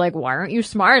ago, they were like, why aren't you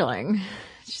smiling?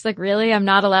 She's like, really? I'm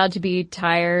not allowed to be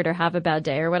tired or have a bad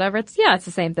day or whatever. It's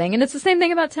the same thing. And it's the same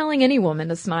thing about telling any woman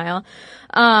to smile.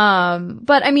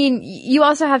 But I mean, you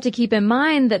also have to keep in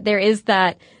mind that there is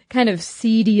that kind of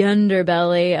seedy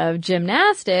underbelly of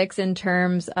gymnastics in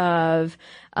terms of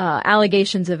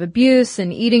allegations of abuse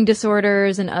and eating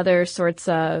disorders and other sorts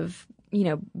of,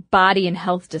 body and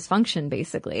health dysfunction,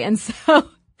 basically. And so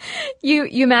you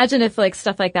imagine if like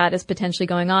stuff like that is potentially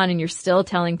going on and you're still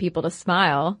telling people to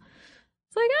smile.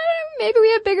 It's like, maybe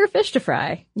we have bigger fish to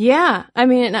fry. Yeah. I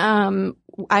mean,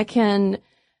 I can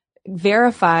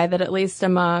verify that at least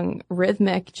among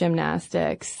rhythmic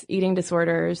gymnastics, eating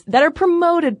disorders that are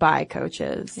promoted by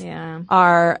coaches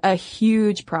are a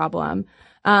huge problem.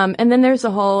 And then there's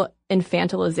the whole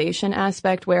infantilization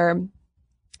aspect where,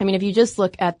 I mean, if you just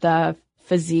look at the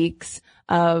physiques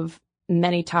of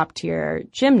many top tier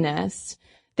gymnasts,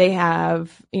 they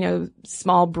have,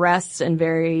 small breasts and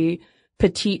very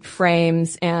petite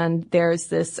frames, and there's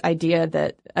this idea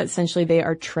that essentially they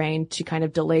are trained to kind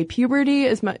of delay puberty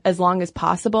as long as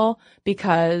possible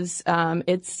because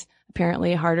it's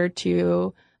apparently harder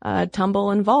to tumble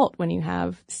and vault when you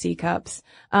have C cups.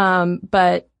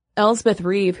 But Elspeth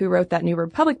Reeve, who wrote that New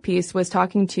Republic piece, was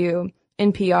talking to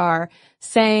NPR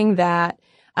saying that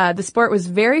the sport was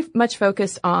very much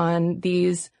focused on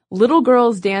these little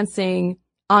girls dancing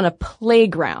on a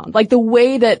playground, like the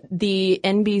way that the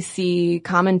NBC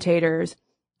commentators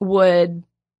would,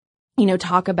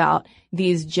 talk about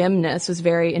these gymnasts was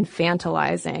very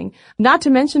infantilizing. Not to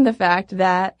mention the fact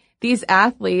that these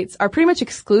athletes are pretty much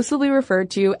exclusively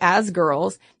referred to as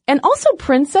girls and also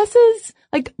princesses.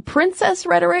 Like princess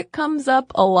rhetoric comes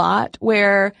up a lot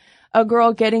where a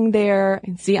girl getting there,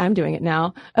 and see, I'm doing it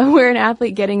now, where an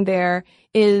athlete getting there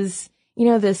is,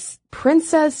 this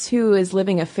princess who is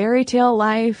living a fairy tale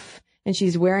life and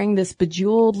she's wearing this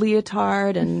bejeweled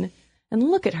leotard and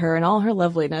look at her and all her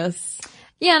loveliness.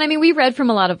 Yeah. And I mean, we read from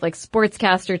a lot of like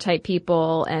sportscaster type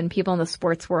people and people in the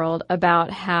sports world about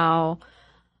how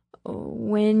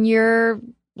when you're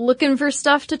looking for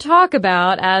stuff to talk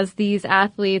about as these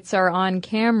athletes are on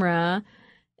camera,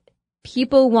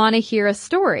 people want to hear a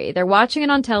story. They're watching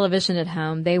it on television at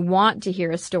home. They want to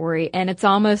hear a story, and it's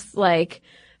almost like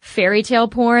fairy tale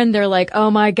porn. They're like, oh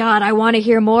my God, I want to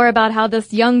hear more about how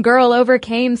this young girl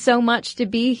overcame so much to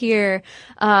be here,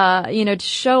 to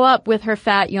show up with her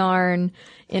fat yarn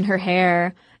in her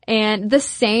hair. And the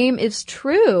same is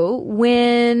true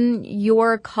when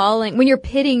you're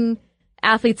pitting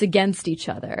athletes against each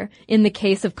other in the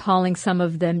case of calling some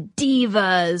of them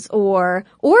divas or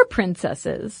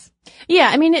princesses. Yeah.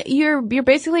 I mean, you're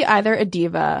basically either a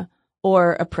diva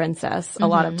or a princess a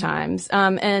lot of times.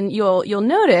 And you'll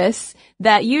notice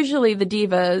that usually the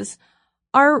divas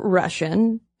are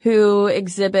Russian who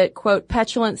exhibit, quote,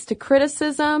 petulance to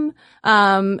criticism.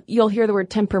 You'll hear the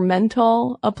word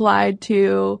temperamental applied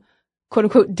to, quote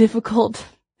unquote, difficult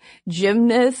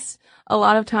gymnasts a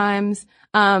lot of times.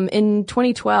 In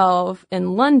 2012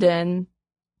 in London,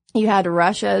 you had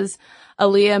Russia's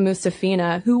Aliyah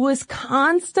Musafina, who was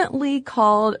constantly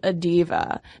called a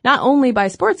diva, not only by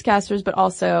sportscasters, but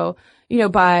also,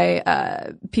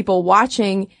 by people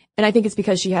watching. And I think it's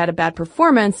because she had a bad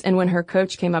performance. And when her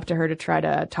coach came up to her to try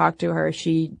to talk to her,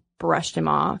 she brushed him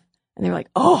off. And they were like,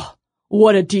 oh,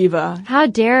 what a diva. How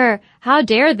dare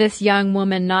this young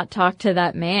woman not talk to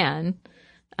that man?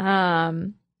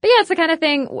 But yeah, it's the kind of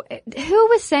thing. Who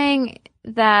was saying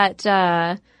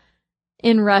that,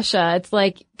 in Russia, it's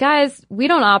like, guys, we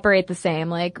don't operate the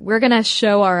same. Like, we're going to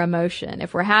show our emotion.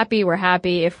 If we're happy, we're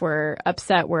happy. If we're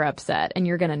upset, we're upset. And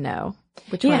you're going to know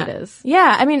which one it is.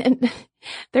 Yeah. I mean,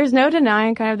 there's no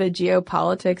denying kind of the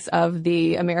geopolitics of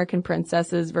the American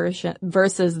princesses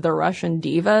versus the Russian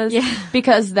divas. Yeah.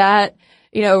 Because that,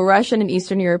 Russian and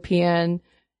Eastern European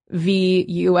v.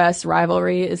 U.S.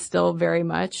 rivalry is still very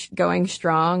much going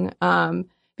strong.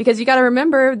 Because you got to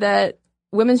remember that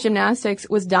women's gymnastics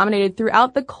was dominated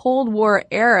throughout the Cold War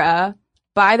era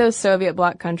by those Soviet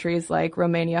bloc countries like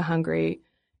Romania, Hungary,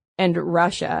 and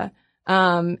Russia.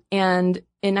 And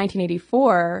in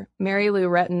 1984, Mary Lou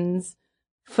Retton's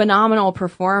phenomenal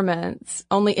performance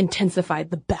only intensified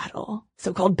the battle,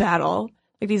 so-called battle.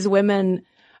 Like these women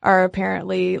are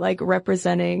apparently like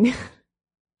representing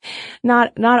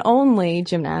not only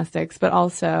gymnastics, but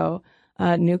also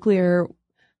nuclear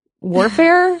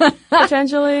warfare,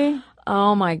 potentially.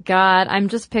 Oh my God. I'm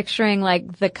just picturing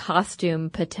like the costume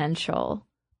potential.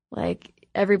 Like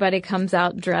everybody comes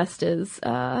out dressed as,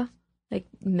 like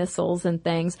missiles and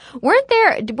things. Weren't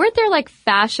there like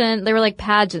fashion, they were like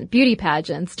beauty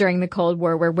pageants during the Cold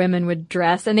War where women would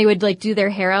dress and they would like do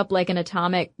their hair up like an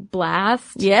atomic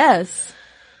blast? Yes.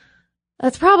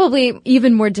 That's probably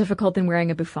even more difficult than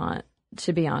wearing a bouffant.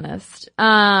 to be honest.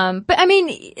 But I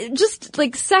mean, just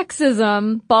like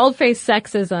sexism, bald-faced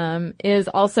sexism is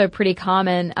also pretty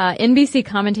common. NBC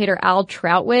commentator Al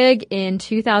Troutwig in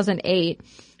 2008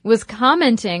 was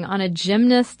commenting on a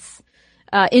gymnast's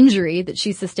injury that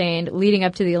she sustained leading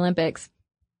up to the Olympics.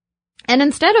 And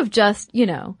instead of just,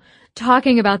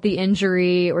 talking about the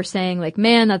injury or saying like,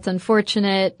 man, that's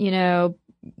unfortunate,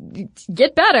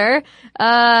 get better,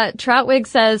 Troutwig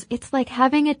says it's like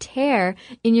having a tear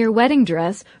in your wedding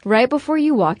dress right before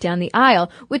you walk down the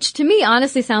aisle, which to me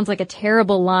honestly sounds like a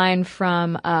terrible line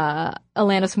from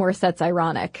Alanis Morissette's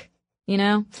Ironic.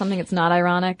 Something that's not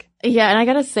ironic. Yeah, and I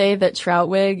gotta say that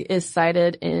Troutwig is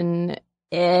cited in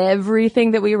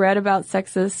everything that we read about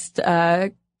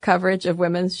sexist coverage of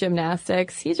women's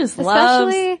gymnastics. He just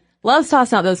loves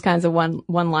tossing out those kinds of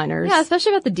one-liners. Yeah,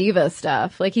 especially about the diva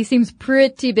stuff. Like, he seems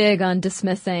pretty big on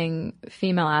dismissing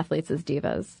female athletes as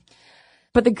divas.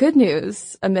 But the good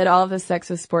news amid all of the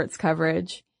sexist sports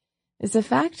coverage is the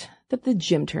fact that the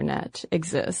Gymternet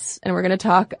exists. And we're going to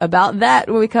talk about that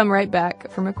when we come right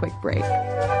back from a quick break.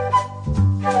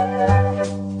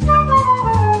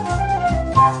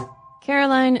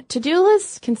 Caroline, to-do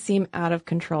lists can seem out of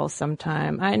control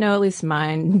sometime. I know at least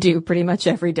mine do pretty much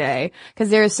every day because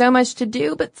there is so much to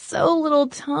do, but so little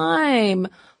time.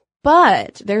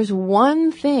 But there's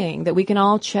one thing that we can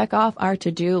all check off our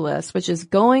to-do list, which is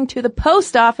going to the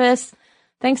post office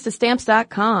thanks to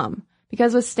Stamps.com.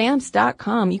 Because with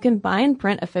Stamps.com, you can buy and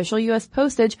print official U.S.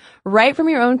 postage right from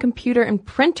your own computer and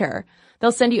printer.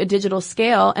 They'll send you a digital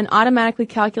scale and automatically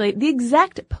calculate the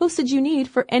exact postage you need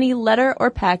for any letter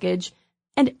or package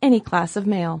and any class of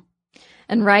mail.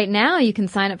 And right now, you can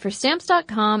sign up for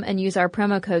Stamps.com and use our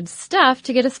promo code STUFF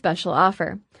to get a special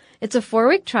offer. It's a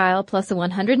 4-week trial plus a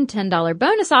 $110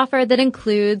 bonus offer that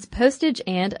includes postage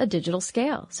and a digital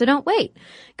scale. So don't wait.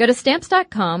 Go to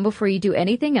Stamps.com before you do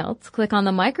anything else. Click on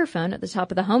the microphone at the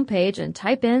top of the homepage and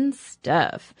type in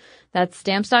STUFF. That's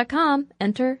Stamps.com.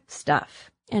 Enter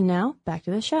STUFF. And now, back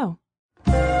to the show.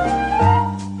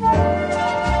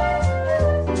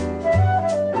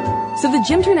 So the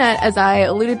Gymternet, as I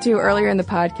alluded to earlier in the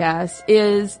podcast,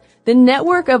 is the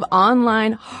network of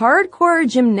online hardcore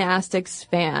gymnastics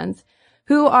fans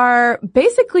who are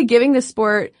basically giving the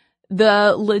sport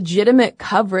the legitimate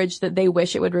coverage that they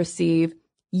wish it would receive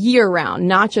year round,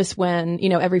 not just when,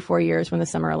 every 4 years when the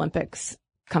Summer Olympics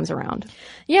comes around.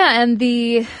 Yeah, and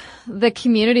the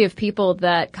community of people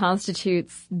that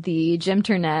constitutes the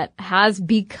Gymternet has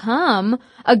become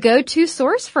a go-to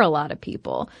source for a lot of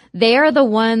people. They are the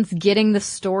ones getting the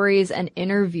stories and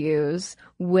interviews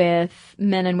with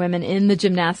men and women in the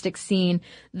gymnastics scene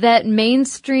that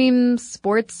mainstream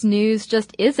sports news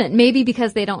just isn't. Maybe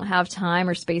because they don't have time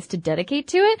or space to dedicate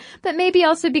to it, but maybe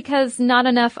also because not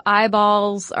enough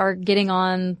eyeballs are getting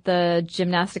on the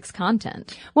gymnastics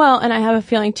content. Well, and I have a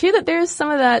feeling too that there's some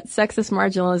of that sexist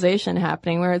marginalization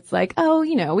happening where it's like,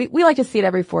 we like to see it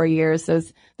every 4 years,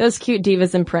 those cute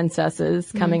divas and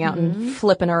princesses coming out and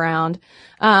flipping around.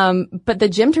 But the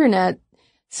Gymternet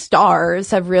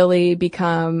stars have really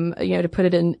become, to put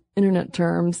it in internet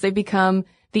terms, they've become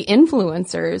the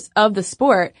influencers of the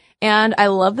sport. And I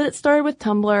love that it started with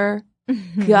Tumblr.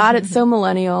 God, it's so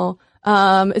millennial.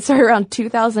 It started around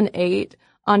 2008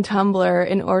 on Tumblr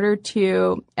in order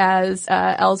to, as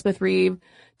Elspeth Reeve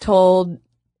told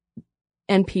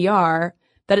NPR,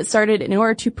 that it started in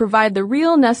order to provide the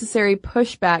real necessary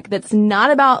pushback that's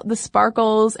not about the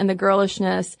sparkles and the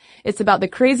girlishness. It's about the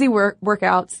crazy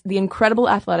workouts, the incredible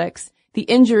athletics, the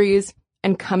injuries,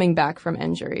 and coming back from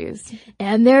injuries.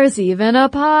 And there's even a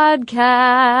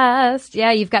podcast.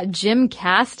 Yeah, you've got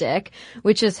Gymcastic,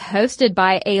 which is hosted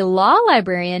by a law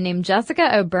librarian named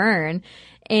Jessica O'Byrne.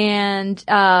 And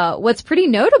what's pretty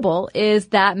notable is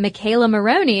that Michaela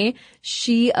Maroney,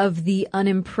 she of the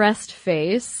unimpressed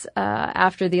face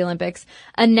after the Olympics,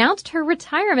 announced her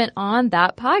retirement on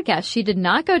that podcast. She did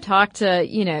not go talk to,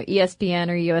 ESPN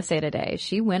or USA Today.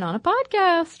 She went on a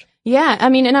podcast. Yeah,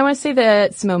 and I want to say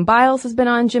that Simone Biles has been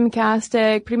on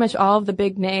Gymcastic. Pretty much all of the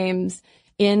big names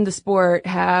in the sport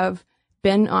have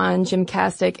been on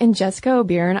Gymcastic. And Jessica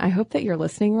O'Byrne, I hope that you're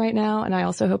listening right now. And I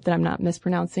also hope that I'm not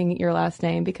mispronouncing your last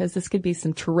name because this could be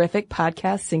some terrific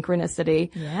podcast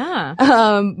synchronicity. Yeah.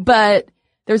 But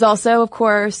there's also, of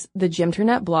course, the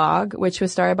Gymternet blog, which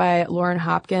was started by Lauren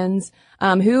Hopkins,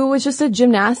 who was just a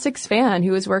gymnastics fan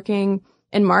who was working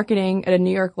in marketing at a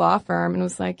New York law firm and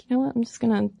was like, you know what,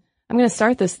 I'm going to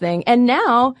start this thing. And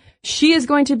now she is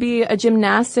going to be a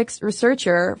gymnastics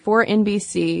researcher for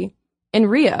NBC in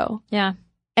Rio. Yeah.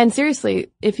 And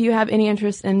seriously, if you have any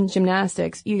interest in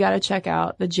gymnastics, you got to check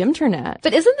out the Gymternet.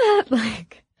 But isn't that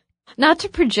not to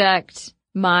project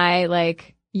my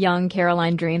young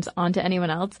Caroline dreams onto anyone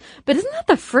else. But isn't that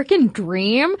the frickin'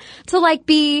 dream to like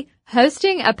be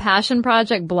hosting a passion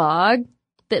project blog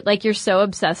that like you're so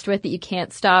obsessed with that you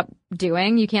can't stop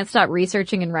doing, you can't stop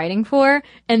researching and writing for,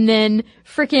 and then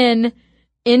frickin'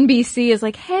 NBC is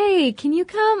like, hey, can you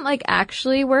come like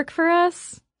actually work for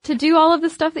us to do all of the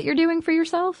stuff that you're doing for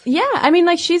yourself? Yeah, I mean,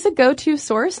 like, she's a go-to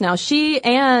source now. She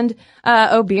and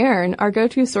O'Byrne are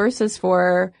go-to sources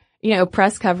for, you know,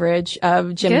 press coverage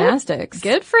of gymnastics.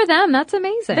 Good for them. That's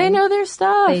amazing. They know their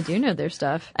stuff. They do know their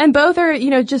stuff. And both are, you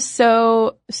know, just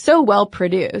so well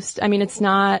produced. I mean, it's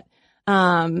not,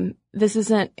 this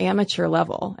isn't amateur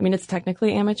level. I mean, it's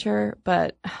technically amateur,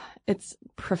 but it's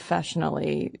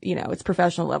professionally, you know, it's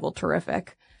professional level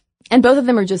terrific. And both of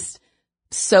them are just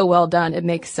so well done. It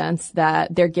makes sense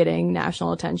that they're getting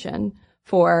national attention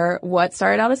for what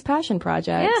started out as passion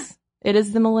projects. Yeah. It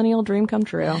is the millennial dream come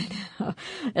true.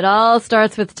 It all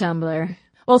starts with Tumblr.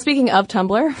 Well, speaking of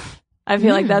Tumblr, I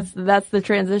feel like that's the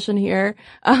transition here.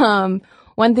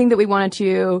 One thing that we wanted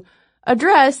to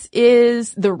address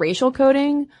is the racial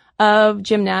coding of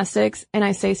gymnastics. And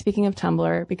I say speaking of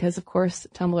Tumblr because, of course,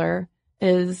 Tumblr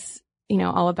is, you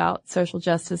know, all about social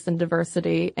justice and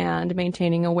diversity and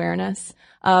maintaining awareness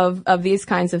of these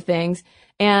kinds of things.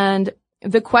 And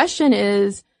the question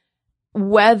is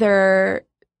whether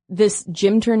this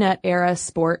gymternet era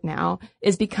sport now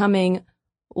is becoming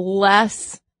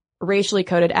less racially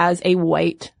coded as a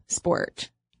white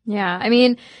sport. Yeah. I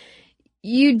mean,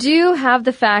 you do have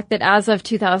the fact that as of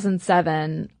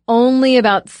 2007, only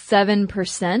about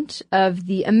 7% of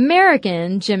the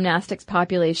American gymnastics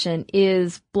population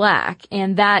is black.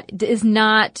 And that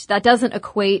doesn't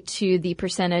equate to the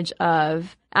percentage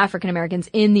of African Americans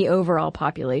in the overall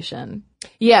population.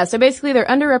 Yeah. So basically they're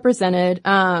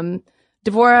underrepresented.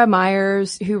 Devorah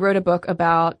Myers, who wrote a book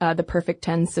about the Perfect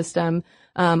 10 system,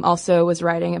 also was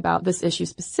writing about this issue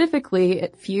specifically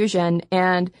at Fusion,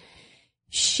 and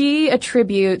she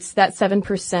attributes that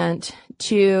 7%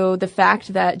 to the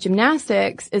fact that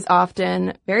gymnastics is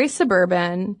often very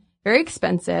suburban, very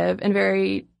expensive, and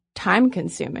very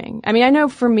time-consuming. I mean, I know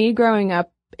for me growing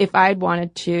up, if I'd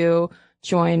wanted to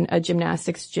join a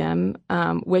gymnastics gym,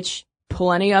 which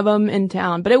plenty of them in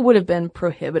town, but it would have been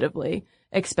prohibitively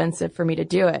expensive for me to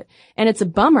do it. And it's a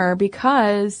bummer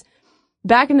because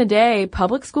back in the day,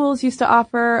 public schools used to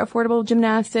offer affordable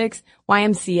gymnastics,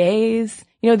 YMCAs.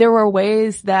 You know, there were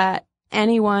ways that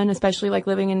anyone, especially like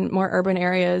living in more urban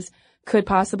areas, could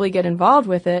possibly get involved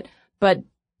with it, but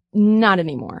not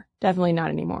anymore. Definitely not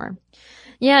anymore.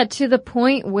 Yeah, to the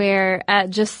point where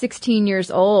at just 16 years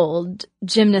old,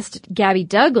 gymnast Gabby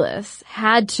Douglas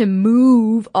had to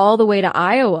move all the way to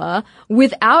Iowa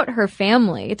without her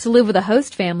family to live with a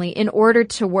host family in order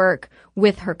to work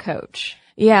with her coach.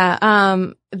 Yeah,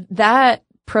 that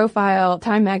profile,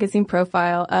 Time Magazine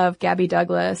profile of Gabby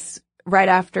Douglas right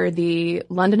after the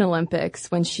London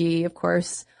Olympics, when she, of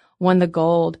course, won the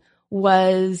gold,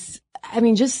 was, I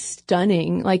mean, just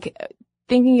stunning. Like,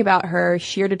 thinking about her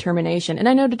sheer determination. And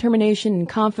I know determination and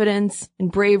confidence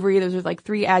and bravery, those are like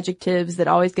three adjectives that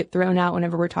always get thrown out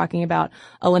whenever we're talking about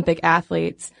Olympic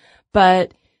athletes.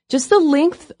 But just the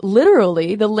length,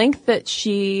 literally, the length that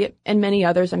she, and many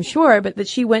others, I'm sure, but that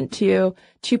she went to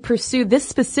pursue this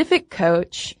specific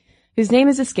coach, whose name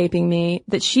is escaping me,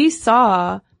 that she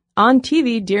saw on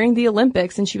TV during the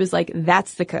Olympics. And she was like,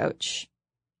 that's the coach.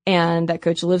 And that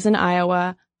coach lives in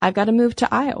Iowa. I've got to move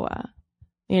to Iowa.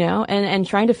 You know, and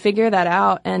trying to figure that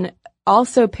out, and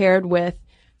also paired with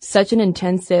such an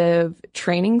intensive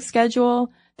training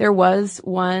schedule. There was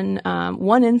one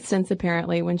instance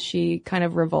apparently when she kind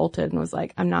of revolted and was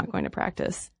like, I'm not going to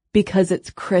practice because it's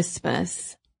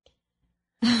Christmas.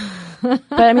 But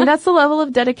I mean, that's the level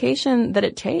of dedication that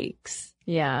it takes.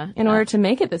 Yeah. In order to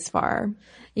make it this far.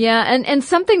 Yeah, and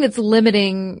something that's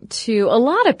limiting to a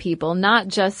lot of people, not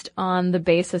just on the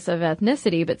basis of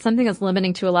ethnicity, but something that's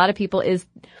limiting to a lot of people is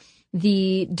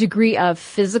the degree of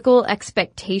physical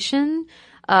expectation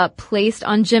placed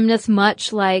on gymnasts,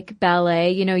 much like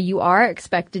ballet. You know, you are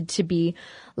expected to be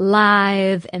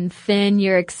lithe and thin.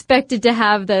 You're expected to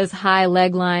have those high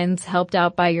leg lines helped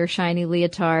out by your shiny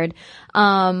leotard.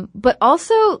 But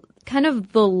also kind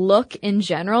of the look in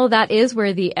general, that is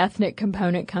where the ethnic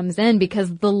component comes in,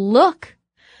 because the look,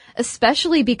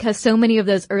 especially because so many of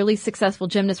those early successful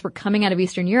gymnasts were coming out of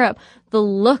Eastern Europe, the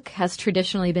look has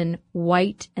traditionally been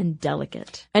white and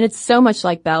delicate. And it's so much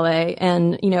like ballet,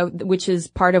 and, you know, which is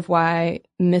part of why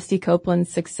Misty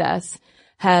Copeland's success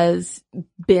has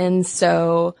been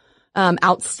so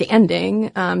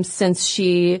outstanding, since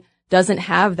she doesn't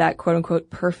have that quote unquote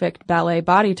perfect ballet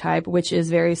body type, which is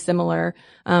very similar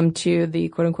to the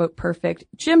quote unquote perfect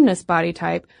gymnast body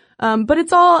type. But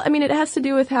it's all, I mean, it has to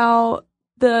do with how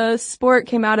the sport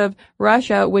came out of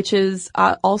Russia, which is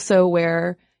also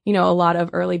where, a lot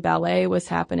of early ballet was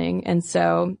happening. And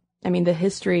so, I mean, the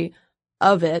history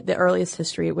of it, the earliest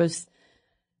history, it was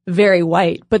very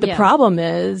white. But the problem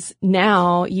is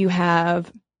now you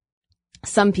have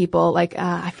some people like,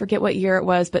 I forget what year it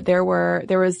was, but there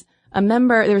was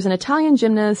an Italian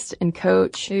gymnast and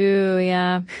coach. Ooh,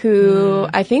 yeah. Who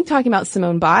I think talking about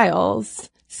Simone Biles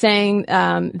saying,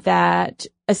 that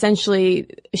essentially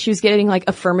she was getting like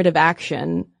affirmative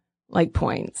action, like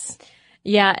points.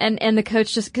 Yeah, and the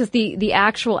coach just, cause the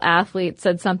actual athlete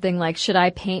said something like, should I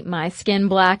paint my skin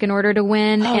black in order to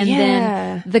win? Oh, and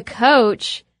then the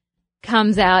coach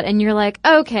comes out and you're like,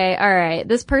 okay, all right,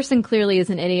 this person clearly is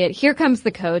an idiot. Here comes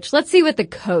the coach. Let's see what the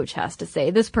coach has to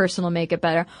say. This person will make it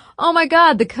better. Oh my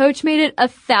God, the coach made it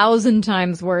 1,000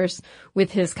 times worse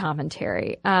with his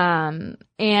commentary. And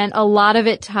a lot of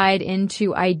it tied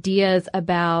into ideas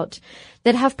that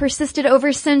have persisted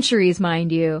over centuries,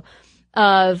 mind you,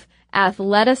 of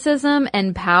athleticism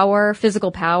and power,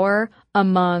 physical power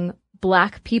among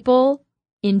Black people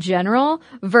in general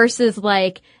versus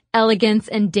like elegance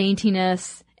and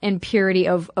daintiness and purity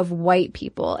of white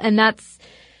people. And that's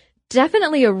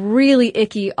definitely a really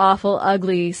icky, awful,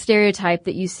 ugly stereotype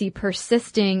that you see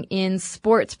persisting in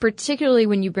sports, particularly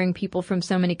when you bring people from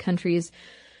so many countries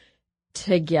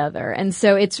together. And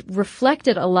so it's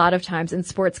reflected a lot of times in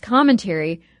sports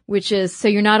commentary, which is, so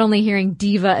you're not only hearing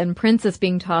diva and princess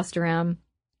being tossed around,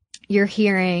 you're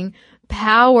hearing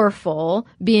powerful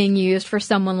being used for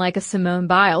someone like a Simone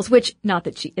Biles, which, not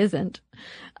that she isn't.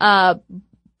 And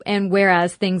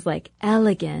whereas things like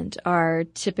elegant are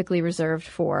typically reserved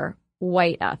for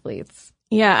white athletes.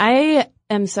 Yeah, I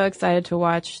am so excited to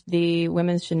watch the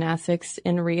women's gymnastics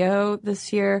in Rio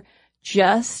this year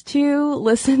just to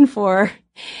listen for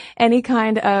any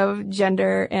kind of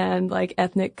gender and like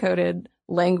ethnic coded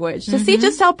language to see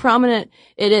just how prominent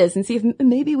it is and see if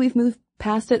maybe we've moved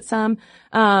past it some.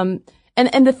 And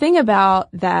the thing about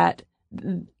that,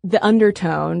 the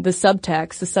undertone, the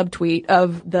subtext, the subtweet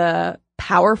of the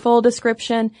powerful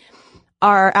description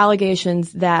are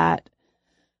allegations that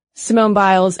Simone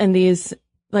Biles and these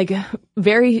like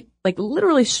very like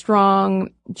literally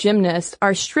strong gymnasts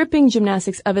are stripping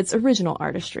gymnastics of its original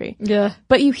artistry. Yeah.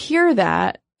 But you hear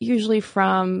that usually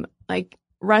from like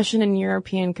Russian and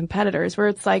European competitors where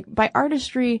it's like, by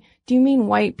artistry, do you mean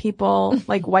white people,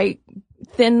 like white,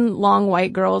 thin, long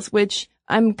white girls, which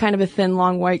I'm kind of a thin,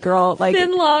 long white girl. Like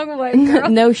thin, long white girl.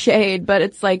 No shade, but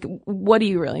it's like, what do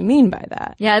you really mean by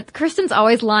that? Yeah, Kristen's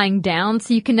always lying down,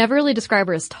 so you can never really describe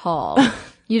her as tall.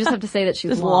 You just have to say that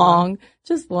she's just long.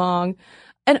 Just long.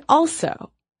 And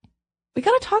also, we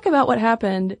gotta talk about what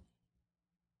happened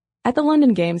at the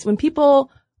London Games when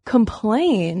people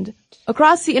complained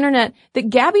across the internet that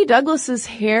Gabby Douglas's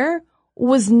hair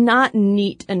was not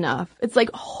neat enough. It's like,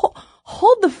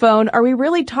 hold the phone. Are we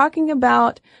really talking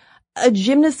about a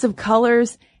gymnast of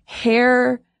color's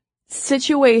hair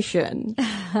situation?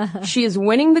 She is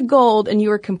winning the gold and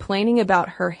you are complaining about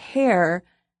her hair.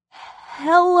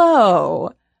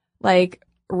 Hello. Like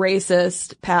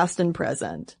racist past and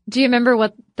present. Do you remember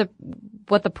what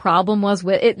the problem was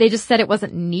with it? They just said it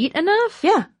wasn't neat enough?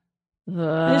 Yeah.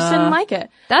 I just didn't like it.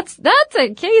 That's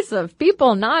a case of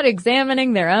people not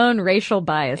examining their own racial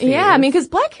biases. Yeah, I mean, because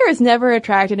black hair has never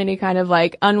attracted any kind of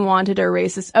like unwanted or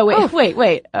racist. Oh,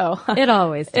 wait. Oh, it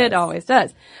always does. It always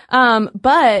does.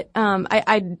 But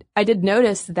I did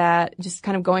notice that just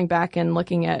kind of going back and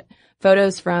looking at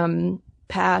photos from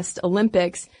past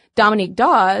Olympics, Dominique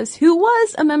Dawes, who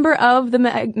was a member of the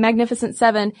Magnificent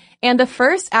Seven and the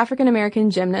first African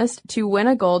American gymnast to win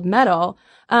a gold medal,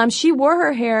 she wore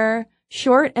her hair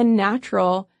short and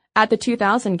natural at the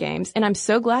 2000 games. And I'm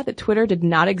so glad that Twitter did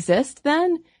not exist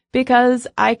then, because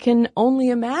I can only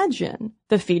imagine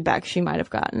the feedback she might have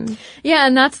gotten. Yeah,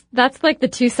 and that's like the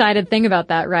two-sided thing about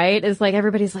that, right? Is like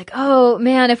everybody's like, oh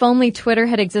man, if only Twitter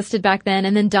had existed back then,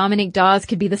 and then Dominique Dawes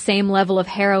could be the same level of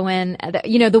heroine,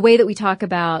 you know, the way that we talk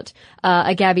about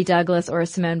a Gabby Douglas or a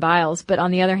Simone Biles. But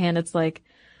on the other hand, it's like,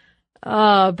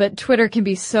 oh, but Twitter can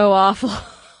be so awful.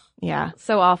 Yeah.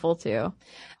 So awful too.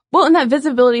 Well, and that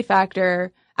visibility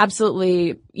factor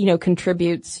absolutely, you know,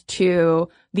 contributes to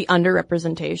the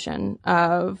underrepresentation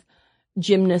of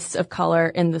gymnasts of color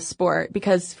in the sport.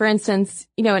 Because, for instance,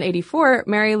 you know, in '84,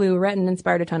 Mary Lou Retton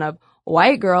inspired a ton of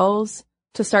white girls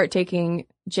to start taking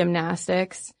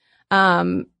gymnastics.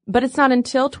 But it's not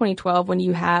until 2012 when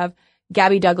you have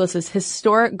Gabby Douglas's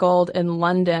historic gold in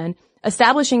London,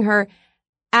 establishing her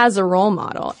as a role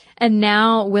model. And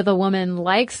now with a woman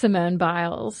like Simone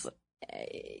Biles,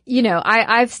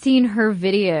 I've seen her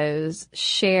videos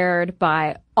shared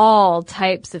by all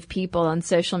types of people on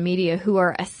social media who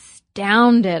are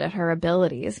astounded at her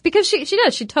abilities because she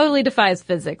does. She totally defies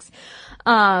physics.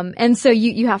 And so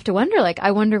you have to wonder, like,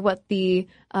 I wonder what the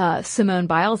Simone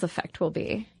Biles effect will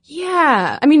be.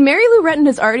 Yeah. I mean, Mary Lou Retton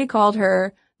has already called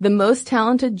her the most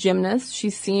talented gymnast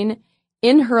she's seen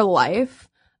in her life.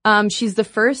 She's the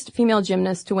first female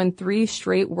gymnast to win 3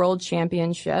 straight world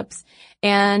championships.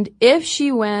 And if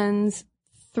she wins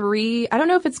 3, I don't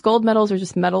know if it's gold medals or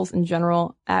just medals in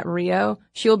general at Rio,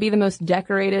 she will be the most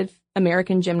decorated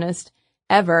American gymnast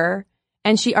ever.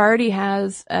 And she already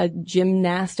has a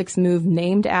gymnastics move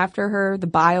named after her, the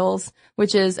Biles,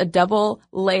 which is a double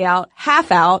layout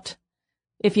half out.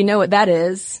 If you know what that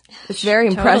is, it's very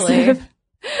impressive.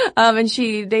 And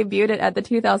she debuted it at the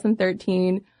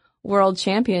 2013 World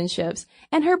Championships.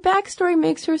 And her backstory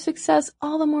makes her success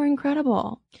all the more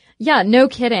incredible. Yeah, no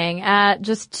kidding. At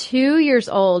just 2 years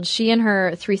old, she and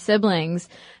her 3 siblings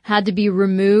had to be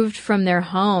removed from their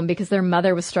home because their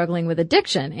mother was struggling with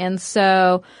addiction. And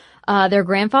so their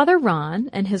grandfather, Ron,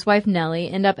 and his wife, Nellie,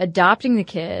 end up adopting the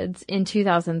kids in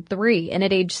 2003. And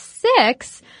at age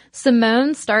 6,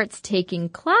 Simone starts taking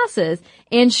classes,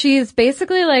 and she's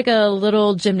basically like a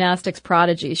little gymnastics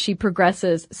prodigy. She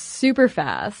progresses super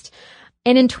fast.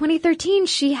 And in 2013,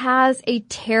 she has a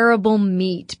terrible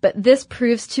meet, but this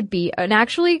proves to be an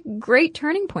actually great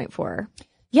turning point for her.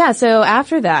 Yeah, so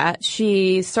after that,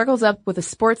 she circles up with a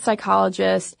sports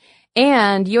psychologist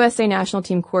and USA national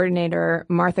team coordinator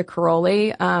Martha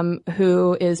Caroli,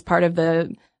 who is part of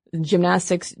the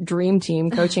gymnastics dream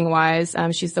team coaching wise.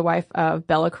 She's the wife of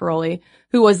Bella Caroli,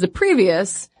 who was the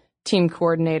previous team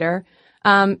coordinator.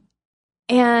 And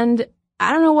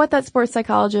I don't know what that sports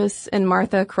psychologist and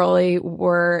Martha Caroli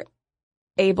were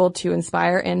able to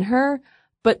inspire in her,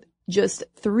 but just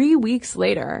 3 weeks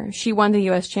later, she won the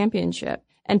U.S. championship.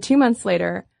 And 2 months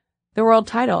later, the world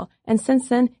title. And since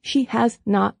then, she has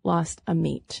not lost a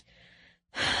meet.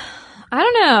 I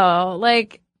don't know.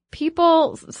 Like,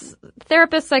 people,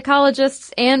 therapists,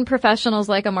 psychologists, and professionals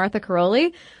like a Martha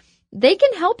Caroli, they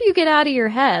can help you get out of your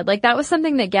head. Like, that was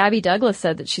something that Gabby Douglas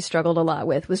said that she struggled a lot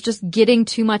with, was just getting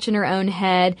too much in her own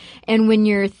head. And when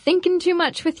you're thinking too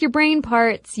much with your brain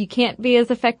parts, you can't be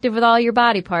as effective with all your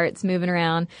body parts moving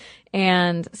around.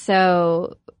 And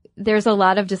so there's a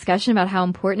lot of discussion about how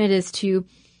important it is to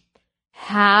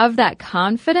have that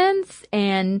confidence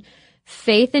and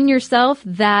faith in yourself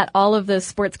that all of those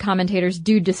sports commentators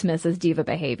do dismiss as diva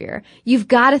behavior. You've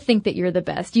got to think that you're the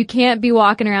best. You can't be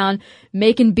walking around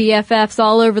making BFFs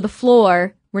all over the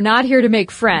floor. We're not here to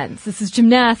make friends. This is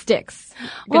gymnastics.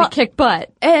 We're gonna kick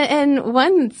butt. And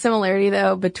one similarity,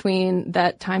 though, between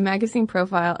that Time magazine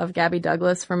profile of Gabby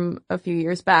Douglas from a few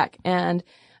years back and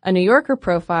a New Yorker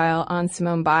profile on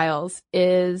Simone Biles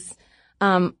is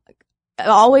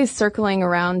always circling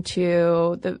around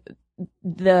to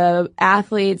the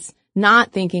athletes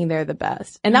not thinking they're the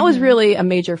best. And that was really a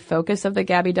major focus of the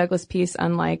Gabby Douglas piece,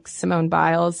 unlike Simone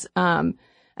Biles. I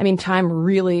mean, Time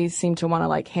really seemed to want to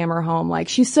like hammer home, like,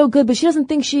 she's so good, but she doesn't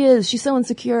think she is. She's so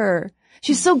insecure.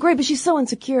 She's so great, but she's so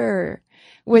insecure.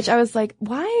 Which I was like,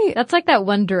 why? That's like that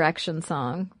One Direction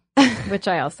song, which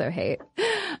I also hate.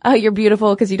 You're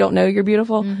beautiful because you don't know you're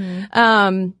beautiful.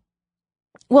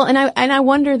 Well, and I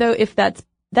wonder though if that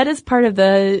is part of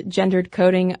the gendered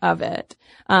coding of it.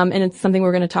 And it's something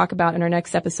we're going to talk about in our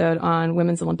next episode on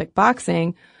women's Olympic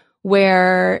boxing,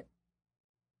 where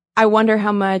I wonder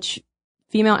how much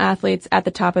female athletes at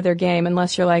the top of their game,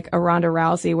 unless you're like a Ronda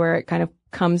Rousey, where it kind of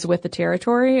comes with the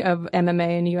territory of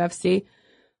MMA and UFC,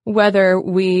 whether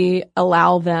we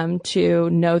allow them to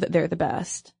know that they're the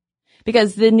best.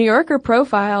 Because the New Yorker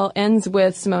profile ends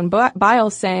with Simone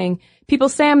Biles saying, people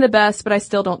say I'm the best, but I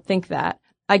still don't think that.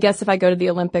 I guess if I go to the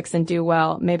Olympics and do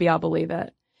well, maybe I'll believe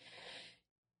it.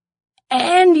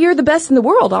 And you're the best in the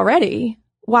world already.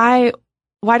 Why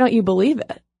don't you believe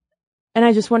it? And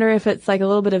I just wonder if it's like a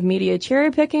little bit of media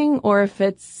cherry picking, or if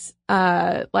it's,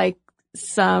 like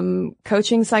some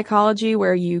coaching psychology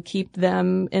where you keep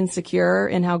them insecure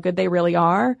in how good they really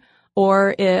are,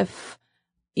 or if,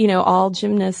 all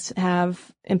gymnasts have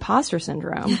imposter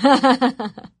syndrome.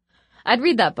 I'd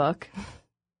read that book.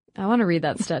 I want to read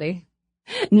that study.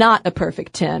 Not a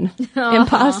perfect 10.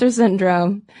 Imposter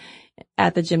syndrome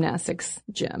at the gymnastics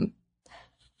gym.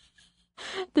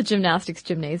 The gymnastics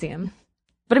gymnasium.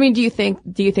 But I mean, do you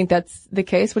think that's the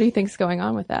case? What do you think's going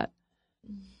on with that?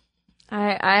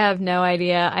 I have no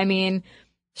idea. I mean,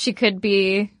 she could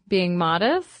be being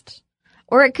modest,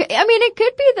 or it could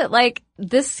be that like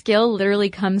this skill literally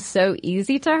comes so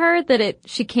easy to her that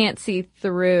she can't see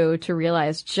through to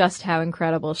realize just how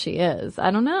incredible she is.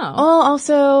 I don't know. Oh,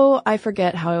 also, I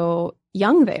forget how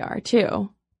young they are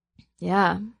too.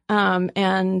 Yeah.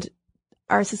 And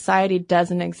our society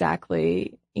doesn't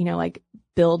exactly, like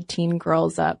build teen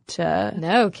girls up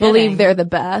to believe they're the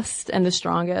best and the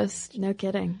strongest. No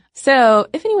kidding. So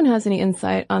if anyone has any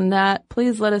insight on that,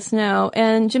 please let us know.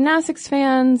 And gymnastics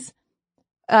fans,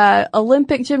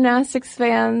 Olympic gymnastics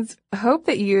fans, hope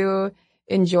that you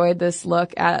enjoyed this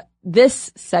look at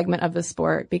this segment of the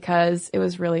sport, because it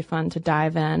was really fun to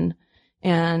dive in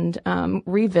and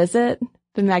revisit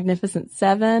the Magnificent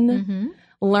Seven,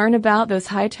 learn about those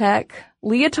high-tech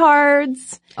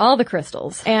leotards, all the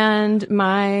crystals, and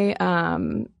my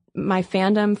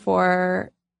fandom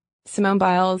for Simone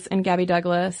Biles and Gabby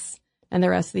Douglas and the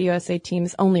rest of the USA team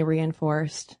is only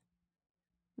reinforced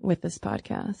with this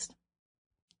podcast.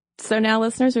 So now,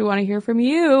 listeners, we want to hear from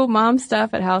you.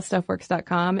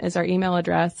 momstuff@howstuffworks.com is our email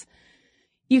address.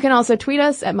 You can also tweet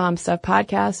us at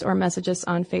momstuffpodcast or message us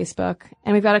on Facebook.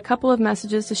 And we've got a couple of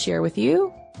messages to share with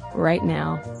you right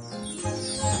now.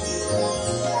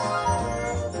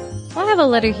 I have a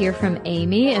letter here from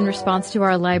Amy in response to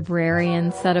our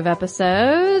librarian set of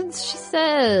episodes. She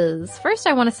says, first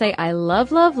I want to say I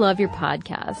love, love, love your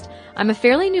podcast. I'm a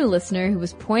fairly new listener who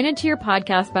was pointed to your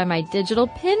podcast by my digital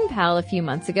pen pal a few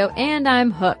months ago, and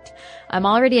I'm hooked. I'm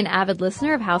already an avid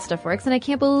listener of How Stuff Works, and I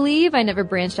can't believe I never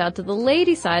branched out to the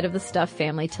lady side of the Stuff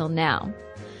family till now.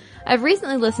 I've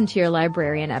recently listened to your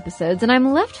librarian episodes, and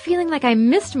I'm left feeling like I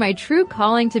missed my true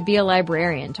calling to be a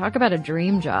librarian. Talk about a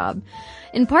dream job.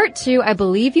 In part 2, I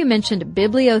believe you mentioned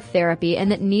bibliotherapy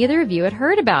and that neither of you had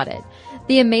heard about it.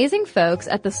 The amazing folks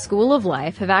at the School of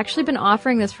Life have actually been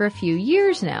offering this for a few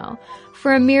years now.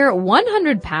 For a mere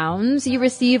 £100, you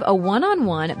receive a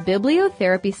one-on-one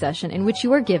bibliotherapy session in which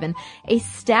you are given a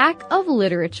stack of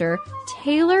literature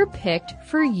tailor-picked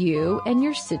for you and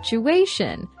your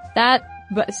situation. That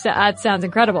sounds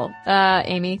incredible.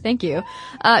 Amy, thank you.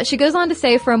 She goes on to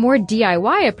say, for a more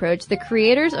DIY approach, the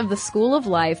creators of the School of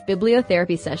Life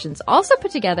bibliotherapy sessions also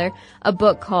put together a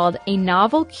book called A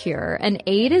Novel Cure, an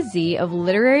A to Z of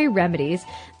literary remedies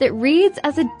that reads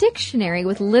as a dictionary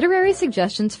with literary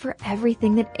suggestions for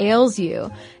everything that ails you.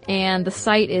 And the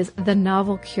site is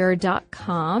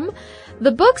thenovelcure.com.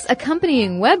 The book's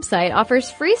accompanying website offers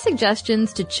free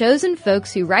suggestions to chosen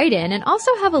folks who write in and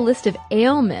also have a list of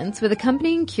ailments with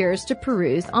accompanying cures to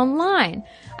peruse online.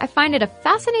 I find it a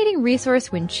fascinating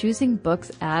resource when choosing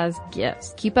books as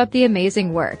gifts. Keep up the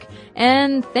amazing work.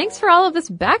 And thanks for all of this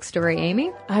backstory,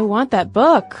 Amy. I want that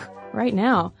book right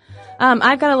now.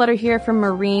 I've got a letter here from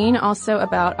Maureen, also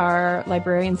about our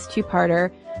librarians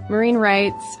two-parter. Maureen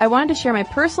writes, I wanted to share my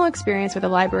personal experience with a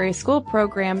library school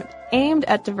program aimed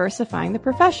at diversifying the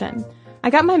profession. I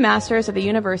got my master's at the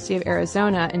University of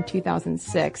Arizona in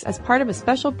 2006 as part of a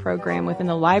special program within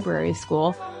the library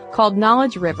school called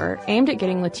Knowledge River, aimed at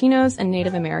getting Latinos and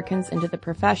Native Americans into the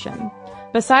profession.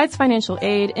 Besides financial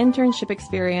aid, internship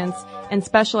experience, and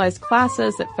specialized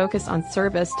classes that focus on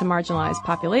service to marginalized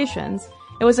populations,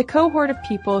 it was a cohort of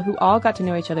people who all got to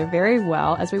know each other very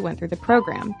well as we went through the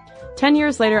program. 10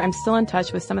 years later, I'm still in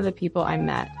touch with some of the people I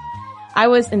met. I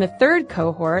was in the third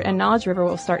cohort, and Knowledge River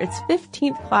will start its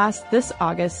 15th class this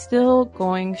August, still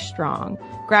going strong.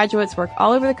 Graduates work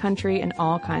all over the country in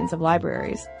all kinds of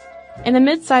libraries. In the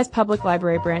mid-sized public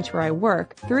library branch where I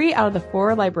work, 3 out of the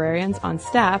 4 librarians on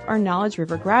staff are Knowledge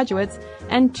River graduates,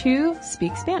 and 2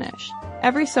 speak Spanish.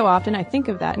 Every so often, I think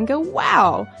of that and go,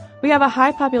 wow! We have a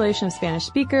high population of Spanish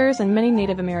speakers and many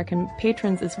Native American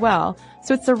patrons as well,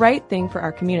 so it's the right thing for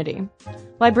our community.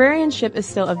 Librarianship is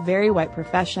still a very white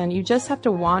profession. You just have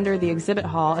to wander the exhibit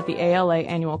hall at the ALA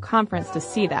annual conference to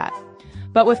see that.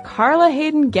 But with Carla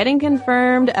Hayden getting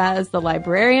confirmed as the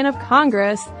Librarian of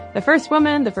Congress, the first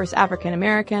woman, the first African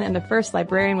American, and the first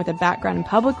librarian with a background in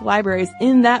public libraries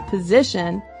in that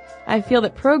position, I feel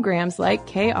that programs like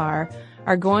KR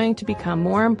are going to become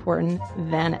more important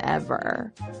than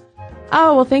ever.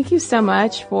 Oh, well, thank you so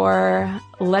much for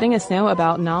letting us know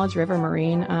about Knowledge River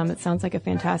Marine. It sounds like a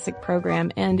fantastic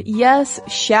program. And yes,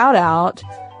 shout out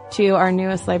to our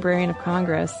newest Librarian of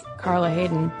Congress, Carla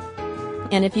Hayden.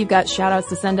 And if you've got shout outs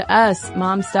to send to us,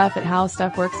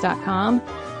 momstuff@howstuffworks.com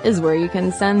is where you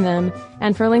can send them.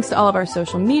 And for links to all of our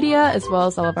social media, as well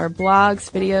as all of our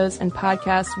blogs, videos, and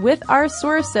podcasts with our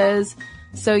sources,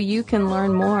 so you can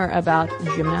learn more about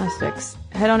gymnastics,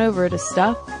 head on over to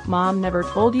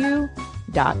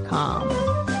stuffmomnevertoldyou.com.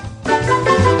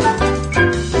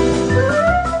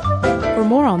 For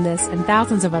more on this and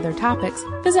thousands of other topics,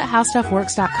 visit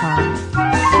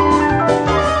howstuffworks.com.